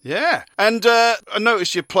guess. Yeah. And I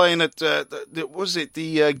noticed you're playing at,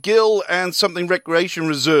 the Gill and something Recreation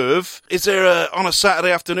Reserve. Is there, on a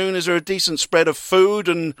Saturday afternoon, is there a decent spread of food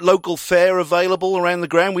and local fare available around the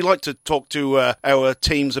ground? We like to talk to our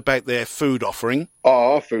teams about their food offering.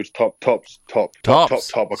 Oh, our food's top. I can't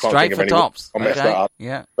Straight think of for any. tops. I messed that up.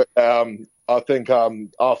 Yeah. But, I think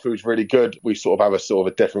our food's really good. We sort of have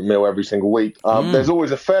a different meal every single week. There's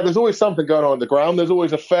always a fair. There's always something going on at the ground. There's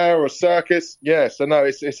always a fair or a circus. Yeah, so no,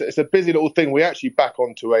 it's a busy little thing. We actually back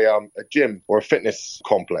onto a gym or a fitness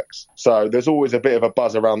complex. So there's always a bit of a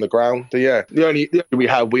buzz around the ground. So yeah, the only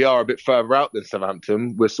we are a bit further out than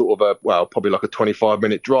Southampton. We're sort of probably like a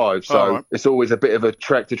 25-minute drive. So It's always a bit of a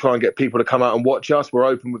trek to try and get people to come out and watch us. We're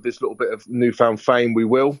open with this little bit of newfound fame. We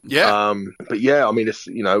will. Yeah. But yeah, it's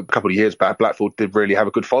a couple of years back, Blackpool did really have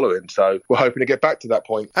a good following, so we're hoping to get back to that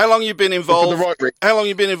point. How long you been involved? How long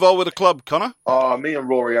you been involved with the club, Connor? Me and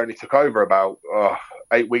Rory only took over about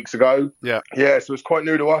 8 weeks ago. Yeah, so it's quite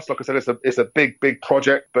new to us. Like I said, it's a big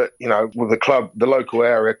project, but with the club, the local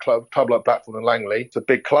area club like Blackpool and Langley, it's a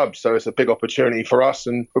big club, so it's a big opportunity for us,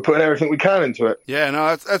 and we're putting everything we can into it. Yeah,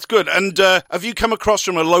 no, that's good. And have you come across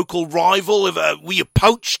from a local rival? Were you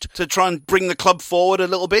poached to try and bring the club forward a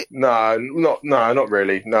little bit? No, not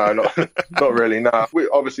really. No, not really. No,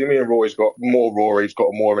 obviously me and Rory's got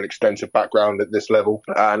more of an extensive background at this level,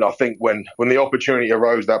 and I think when the opportunity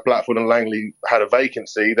arose that Blackpool and Langley had a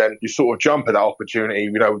vacancy, then you sort of jump at that opportunity,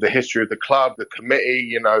 with the history of the club, the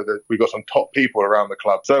committee, we got some top people around the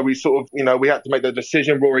club. So we sort of, we had to make the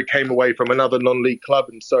decision. Rory came away from another non-league club,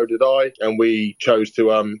 and so did I, and we chose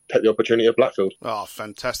to take the opportunity at Blackfield. Oh,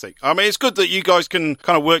 fantastic. It's good that you guys can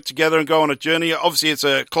kind of work together and go on a journey. Obviously, it's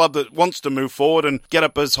a club that wants to move forward and get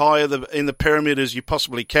up as high in the pyramid as you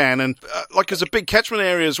possibly can. And it's a big catchment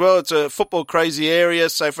area as well. It's a football crazy area,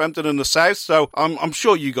 Southampton and the south. So I'm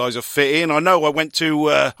sure you guys are fit in. I know I went to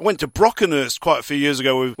Brockenhurst quite a few years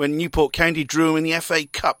ago when Newport County drew them in the FA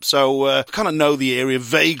Cup. So kind of know the area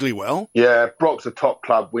vaguely well. Yeah, Brock's a top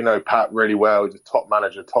club. We know Pat really well. He's a top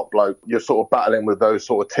manager, top bloke. You're sort of battling with those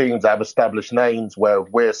sort of teams that have established names, where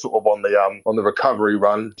we're sort of on the recovery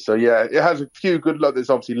run. So yeah, it has a few good. There's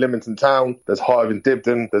obviously Lymington Town. There's Hive and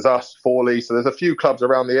Dibden. There's us, Forley. So there's a few clubs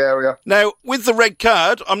around the area. Now, with the red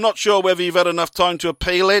card, I'm not sure whether you've had enough time to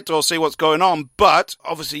appeal it or see what's going on, but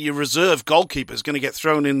obviously your reserve goalkeeper is going to get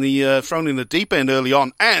thrown in the deep end early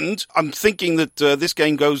on, and I'm thinking that this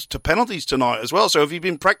game goes to penalties tonight as well. So have you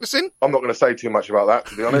been practicing? I'm not going to say too much about that,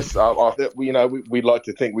 to be honest. We'd like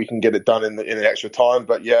to think we can get it done in the extra time,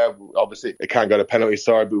 but yeah, obviously it can go to penalties.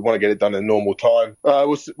 Sorry, but we want to get it done in normal time.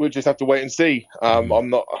 We'll just have to wait and see. I'm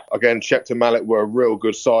not, again, Shepton Mallet were a real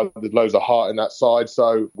good side. There's loads of heart in that side,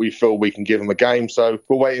 so we feel we can give them a game. So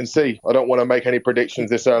we'll wait and see. I don't want to make any predictions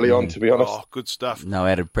this early on, to be honest. Oh, good stuff. No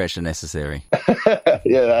added pressure necessary.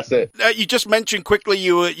 Yeah, that's it. You just mentioned quickly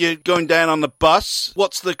you're going down on the bus.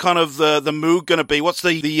 What's the kind of the mood going to be? What's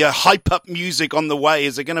the hype up music on the way?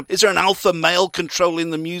 Is there an alpha male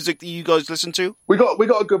controlling the music that you guys listen to? We got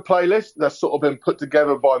a good playlist that's sort of been put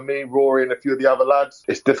together by me, Rory, and a few of the other lads.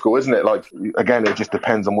 It's difficult, isn't it? Like, again, it just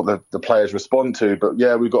depends on what the players respond to. But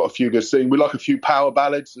yeah, we've got a few good singing. We like a few power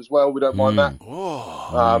ballads as well. We don't mind that.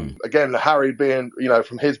 Again, Harry being,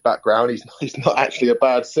 from his background, he's not actually a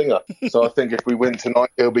bad singer. So I think if we win tonight,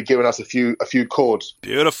 he'll be giving us a few chords.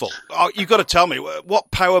 Beautiful. Oh, you've got to tell me, what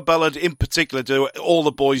power ballad in particular do all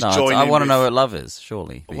the boys join in I want to with? know what Love Is,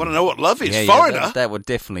 surely. I want to know what Love Is. Yeah, Foreigner? That would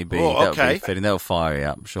definitely be. Oh, That would okay. be fitting. That'll fire you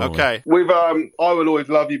up, surely. Okay. With I Will Always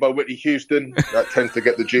Love You by Whitney Houston, that tends to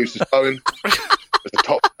get the juices going. It's a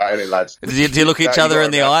top that, isn't it, lads? Do you look each other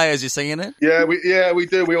in the eye as you're singing it? Yeah, we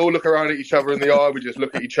do. We all look around at each other in the eye. We just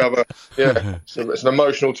look at each other. Yeah, so it's an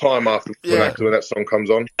emotional time after when that song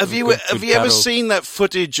comes on. Have you ever seen that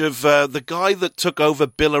footage of the guy that took over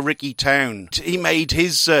Billericay Town? He made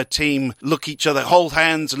his team look each other, hold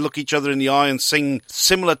hands and look each other in the eye and sing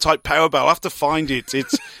similar type power ballad. I'll have to find it.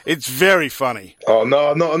 It's very funny. Oh,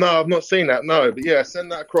 no, I've not seen that, no. But yeah,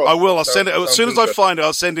 send that across. I will. I'll send it. As soon as I find it,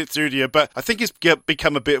 I'll send it through to you. But I think it's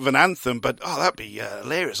become a bit of an anthem. But, that'd be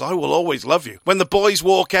hilarious. I Will Always Love You. When the boys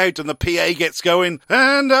walk out and the PA gets going,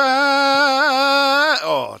 and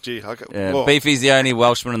oh, gee. Beefy's the only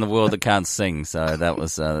Welshman in the world that can't sing, so that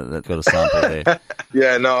was that got a sample there.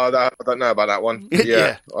 Yeah, no, I don't know about that one.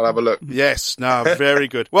 Yeah, I'll have a look. Yes, no, very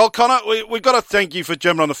good. Well, Connor, we've got to thank you for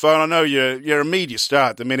jumping on the phone. I know you're a media star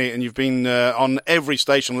at the minute, and you've been on every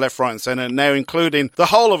station, left, right and centre, now including the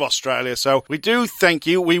whole of Australia. So we do thank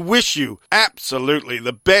you. We wish you absolutely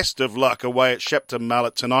the best of luck away at Shepton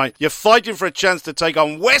Mallet tonight. You're fighting for a chance to take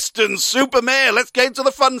on Western Supermare. Let's get into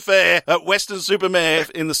the fun fair at Western Supermare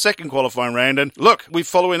in the second qualifying round. And look, we're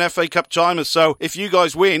following FA Cup timers, so if you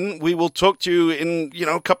guys win, we will talk to you in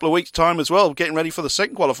a couple of weeks' time as well, getting ready for the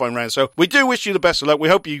second qualifying round. So we do wish you the best of luck. We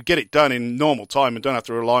hope you get it done in normal time and don't have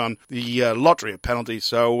to rely on the lottery of penalties.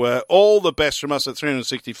 So all the best from us at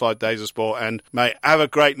 365 Days of Sport, and mate, have a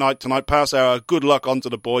great night tonight. Pass our good luck on to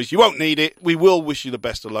the boys. You won't need it. We will wish you the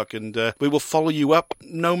best of luck, and we will follow you up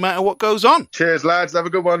no matter what goes on. Cheers, lads. Have a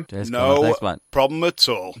good one. Cheers, no Thanks, problem at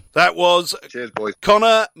all. That was cheers, boys.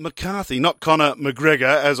 Connor McCarthy, not Connor McGregor,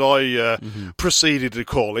 as I proceeded to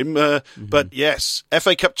call him. But yes,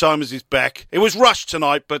 FA Cup timers is back. It was rushed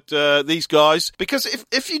tonight, but these guys, because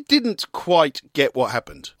if you didn't quite get what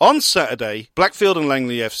happened, on Saturday, Blackfield and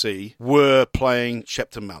Langley FC were playing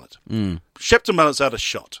Shepton Mallet. Shepton Mallet's had a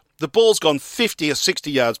shot. The ball's gone 50 or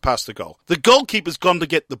 60 yards past the goal. The goalkeeper's gone to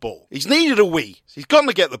get the ball. He's needed a wee. He's gone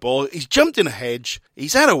to get the ball. He's jumped in a hedge.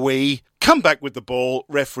 He's had a wee. Come back with the ball.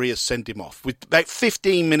 Referee has sent him off with about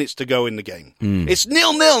 15 minutes to go in the game. It's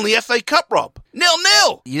 0-0 in the FA Cup, Rob.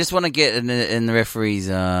 0-0. You just want to get in the referee's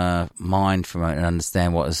mind for a moment and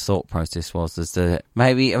understand what his thought process was. As to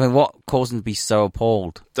what caused him to be so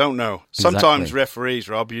appalled? Don't know. Sometimes referees,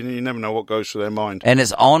 Rob, you never know what goes through their mind. And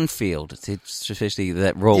it's on field. It's especially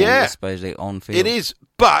that rule, especially on field. It is.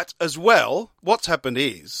 But as well, what's happened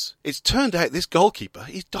is it's turned out this goalkeeper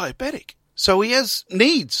is diabetic. So he has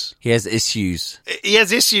needs. He has issues. He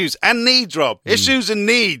has issues and needs, Rob. Issues and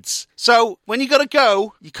needs. So when you got to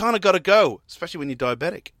go, you kind of got to go, especially when you're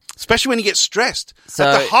diabetic. Especially when you get stressed. So,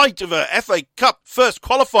 at the height of a FA Cup first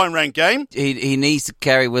qualifying round game. He needs to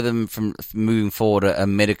carry with him from moving forward a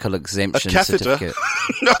medical exemption certificate.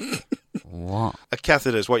 What? A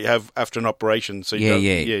catheter is what you have after an operation. So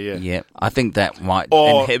yeah. I think that might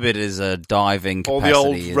inhibit his diving capacity.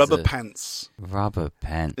 Or the old rubber pants. Rubber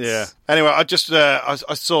pants. Yeah. Anyway, I just I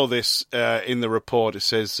saw this in the report. It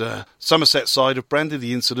says Somerset side have branded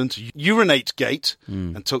the incident Urinate Gate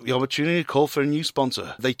and took the opportunity to call for a new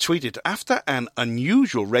sponsor. They tweeted, after an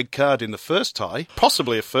unusual red card in the first tie,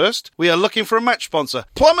 possibly a first, we are looking for a match sponsor.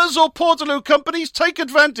 Plumbers or Portaloo companies, take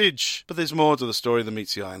advantage. But there's more to the story than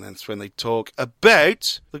meets the eye, and that's when they talk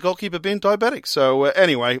about the goalkeeper being diabetic. So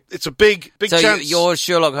anyway, it's a big chance. So you're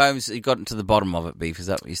Sherlock Holmes, you got to the bottom of it, Beef, is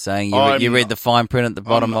that what you're saying? You read the fine print at the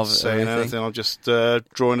bottom of it? I'm not saying anything. I'm just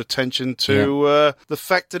drawing attention to the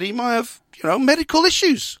fact that he might have medical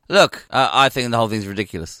issues. Look, I think the whole thing's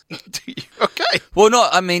ridiculous. Okay. Well,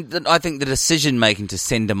 I think the decision-making to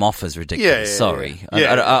send him off is ridiculous. Yeah, Sorry.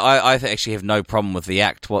 Yeah. I actually have no problem with the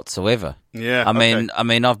act whatsoever. Yeah. I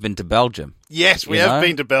mean, I've been to Belgium. Yes, we have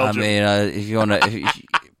been to Belgium. I mean, if you want to...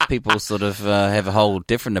 people sort of have a whole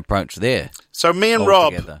different approach there. So me and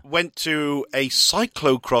Rob went to a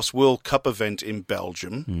cyclocross World Cup event in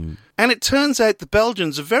Belgium, and it turns out the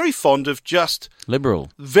Belgians are very fond of just... liberal.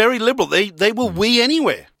 Very liberal. They will wee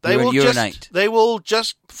anywhere. They will urinate. They will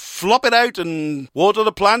just flop it out and water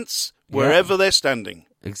the plants wherever they're standing.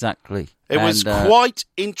 Exactly. It was quite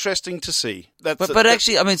interesting to see. But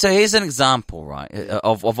actually, I mean, so here's an example, right,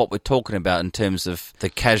 of what we're talking about in terms of the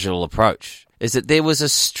casual approach. Is that there was a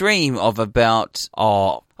stream of about,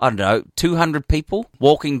 200 people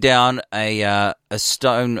walking down a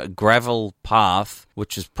stone gravel path,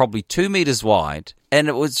 which is probably 2 meters wide, and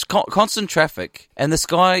it was constant traffic, and this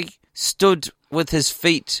guy stood with his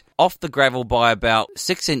feet off the gravel by about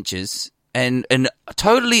 6 inches, and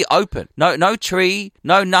totally open. No tree,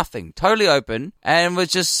 no nothing. Totally open, and was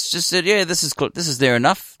just said, yeah, this is near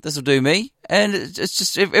enough. This will do me. And it's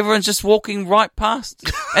just everyone's just walking right past,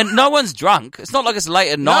 and no one's drunk. It's not like it's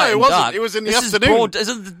late at night. No, it wasn't. Dark. It was in the afternoon. It's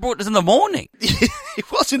in the morning.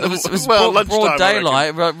 It was in the It was lunchtime, broad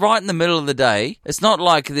daylight, right in the middle of the day. It's not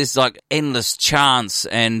like this endless chants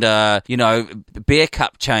and beer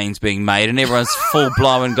cup chains being made, and everyone's full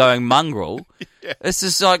blown going mongrel. Yeah. This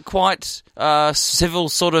is quite civil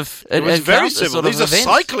sort of. It was very civil. Sort of These are event.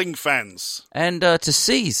 cycling fans, and to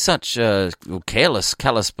see such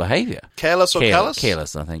callous behaviour. Careless or callous?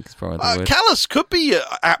 Careless, I think is probably the word. Callous could be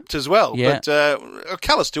apt as well, yeah. but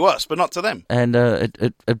callous to us, but not to them. And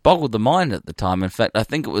it boggled the mind at the time. In fact, I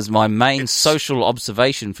think it was my main social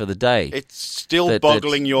observation for the day. It's still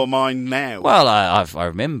boggling your mind now. Well, I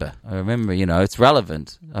remember. It's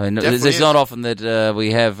relevant. I mean, it's not often that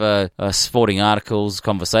we have sporting articles,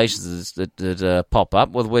 conversations that pop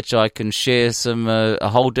up with which I can share some a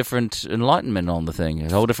whole different enlightenment on the thing, a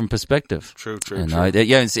whole different perspective. True.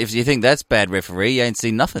 If you think that's bad referee, you ain't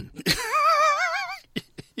seen nothing.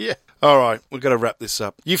 Yeah. All right, we've got to wrap this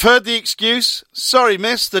up. You've heard the excuse. Sorry,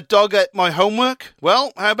 miss, the dog ate my homework.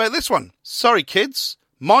 Well, how about this one? Sorry, kids,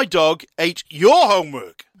 my dog ate your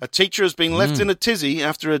homework. A teacher has been left in a tizzy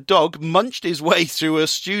after a dog munched his way through a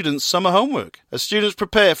student's summer homework. As students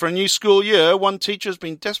prepare for a new school year, one teacher has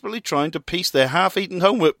been desperately trying to piece their half-eaten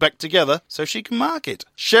homework back together so she can mark it.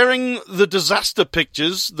 Sharing the disaster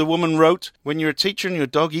pictures, the woman wrote, "When you're a teacher and your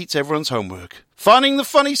dog eats everyone's homework." Finding the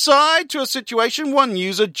funny side to a situation, one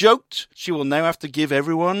user joked, "She will now have to give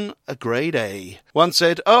everyone a grade A." One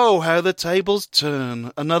said, "Oh, how the tables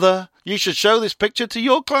turn." Another, "You should show this picture to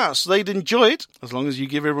your class. They'd enjoy it, as long as you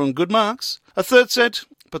give everyone good marks." A third said,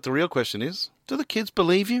 "But the real question is, do the kids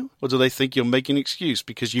believe you? Or do they think you're making an excuse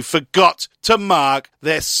because you forgot to mark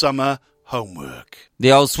their summer homework?"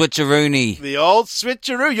 The old switcheroony. The old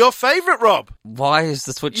switcheroo. Your favourite, Rob. Why is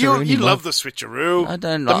the switcheroony? You love the switcheroo. I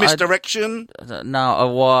don't the misdirection.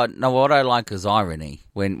 What I like is irony.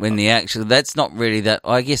 When the actual, that's not really that.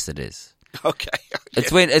 I guess it is. Okay. Yeah.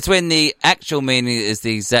 It's when the actual meaning is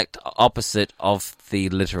the exact opposite of the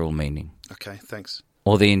literal meaning. Okay, thanks.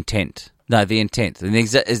 Or the intent. No, the intent.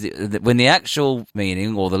 When the actual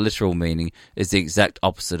meaning or the literal meaning is the exact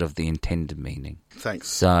opposite of the intended meaning. Thanks.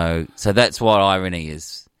 So that's what irony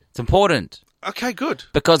is. It's important. Okay, good.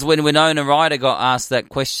 Because when Winona Ryder got asked that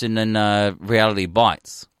question in Reality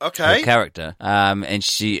Bites, her character, and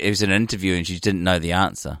it was an interview and she didn't know the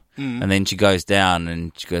answer. And then she goes down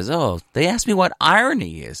and she goes, "Oh, they asked me what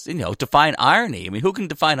irony is. Define irony. I mean, who can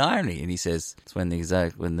define irony?" And he says, "It's when the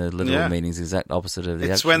literal meaning is the exact opposite of the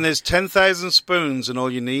It's actual." when there's 10,000 spoons and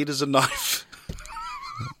all you need is a knife.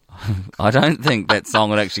 I don't think that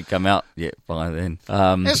song would actually come out yet by then.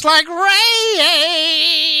 It's like rain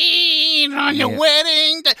on your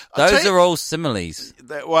wedding day. Those are all similes.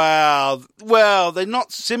 Well, they're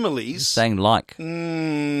not similes. Saying like.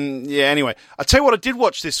 Yeah, anyway. I'll tell you what I did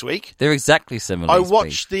watch this week. They're exactly similes. I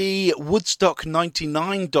watched the Woodstock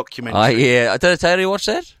 99 documentary. Yeah. Did I tell you to watch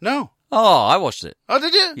that? No. Oh, I watched it. Oh,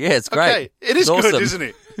 did you? Yeah, it's great. Okay. It is awesome. good, isn't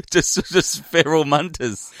it? just feral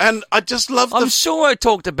munters. And I just love I'm sure I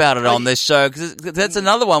talked about it on this show, because that's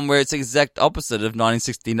another one where it's the exact opposite of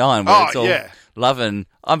 1969, where it's all love and...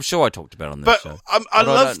 I'm sure I talked about it on this show. I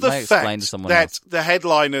love the fact that the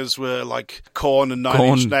headliners were like Korn and Nine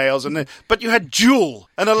Inch Nails, but you had Jewel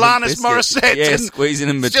and Alanis Morissette. Yeah, squeezing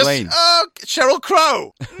in between. Sheryl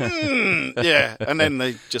Crow. Yeah, and then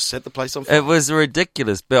they just set the place on fire. It was a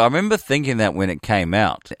ridiculous bill. I remember thinking that when it came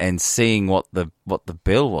out and seeing what the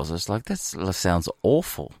bill was. I was like, that sounds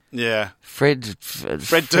awful. Yeah. Fred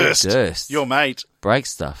Durst. Your mate. Break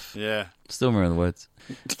stuff. Yeah. Still remember the words.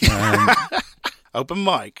 Open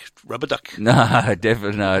mic, rubber duck. No,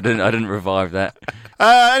 definitely no. I didn't revive that.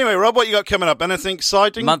 Anyway, Rob, what you got coming up? Anything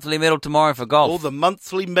exciting? Monthly medal tomorrow for golf. Oh, the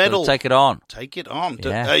monthly medal. Take it on. Take it on.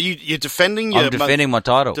 Yeah. You're defending I'm defending my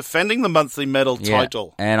title. Defending the monthly medal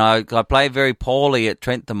title. And I played very poorly at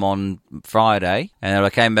Trentham on Friday, and I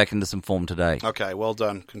came back into some form today. Okay, well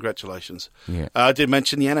done. Congratulations. Yeah. I did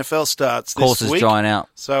mention the NFL starts this week. Course is drying out.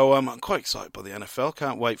 So I'm quite excited by the NFL.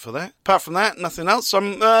 Can't wait for that. Apart from that, nothing else.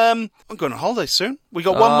 I'm going on holiday soon. We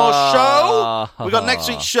got one more show. We got next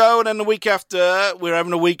week's show, and then the week after, we're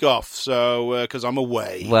having a week off. So, because I'm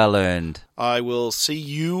away. Well earned. I will see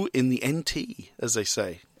you in the NT, as they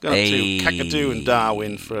say. Going to Kakadu and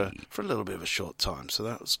Darwin for a little bit of a short time, so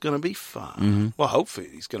that's going to be fun. Mm-hmm. Well, hopefully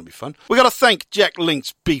it's going to be fun. We got to thank Jack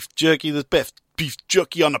Link's Beef Jerky, the best beef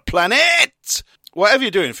jerky on the planet. Whatever you're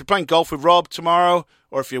doing, if you're playing golf with Rob tomorrow,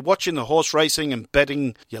 or if you're watching the horse racing and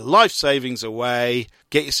betting your life savings away,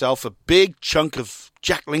 get yourself a big chunk of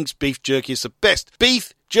Jack Link's beef jerky. It's the best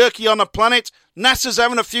beef jerky on the planet. NASA's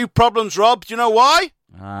having a few problems, Rob. Do you know why?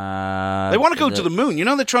 They want to go to the moon. You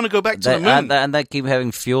know they're trying to go back to the moon. And they keep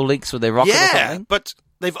having fuel leaks with their rocket or something? But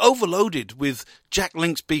they've overloaded with Jack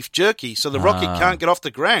Link's beef jerky, so the rocket can't get off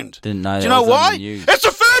the ground. Didn't know. Do you know why? It's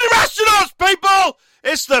the food of astronauts, people!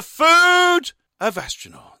 It's the food of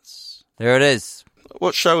astronauts. There it is.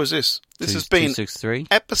 What show is this? This has been 263.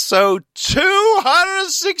 Episode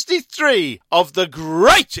 263 of the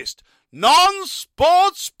greatest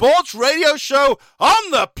sports radio show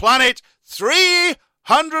on the planet.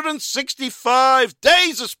 365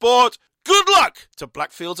 days of sport. Good luck to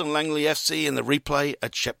Blackfields and Langley FC in the replay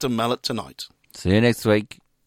at Shepton Mallet tonight. See you next week.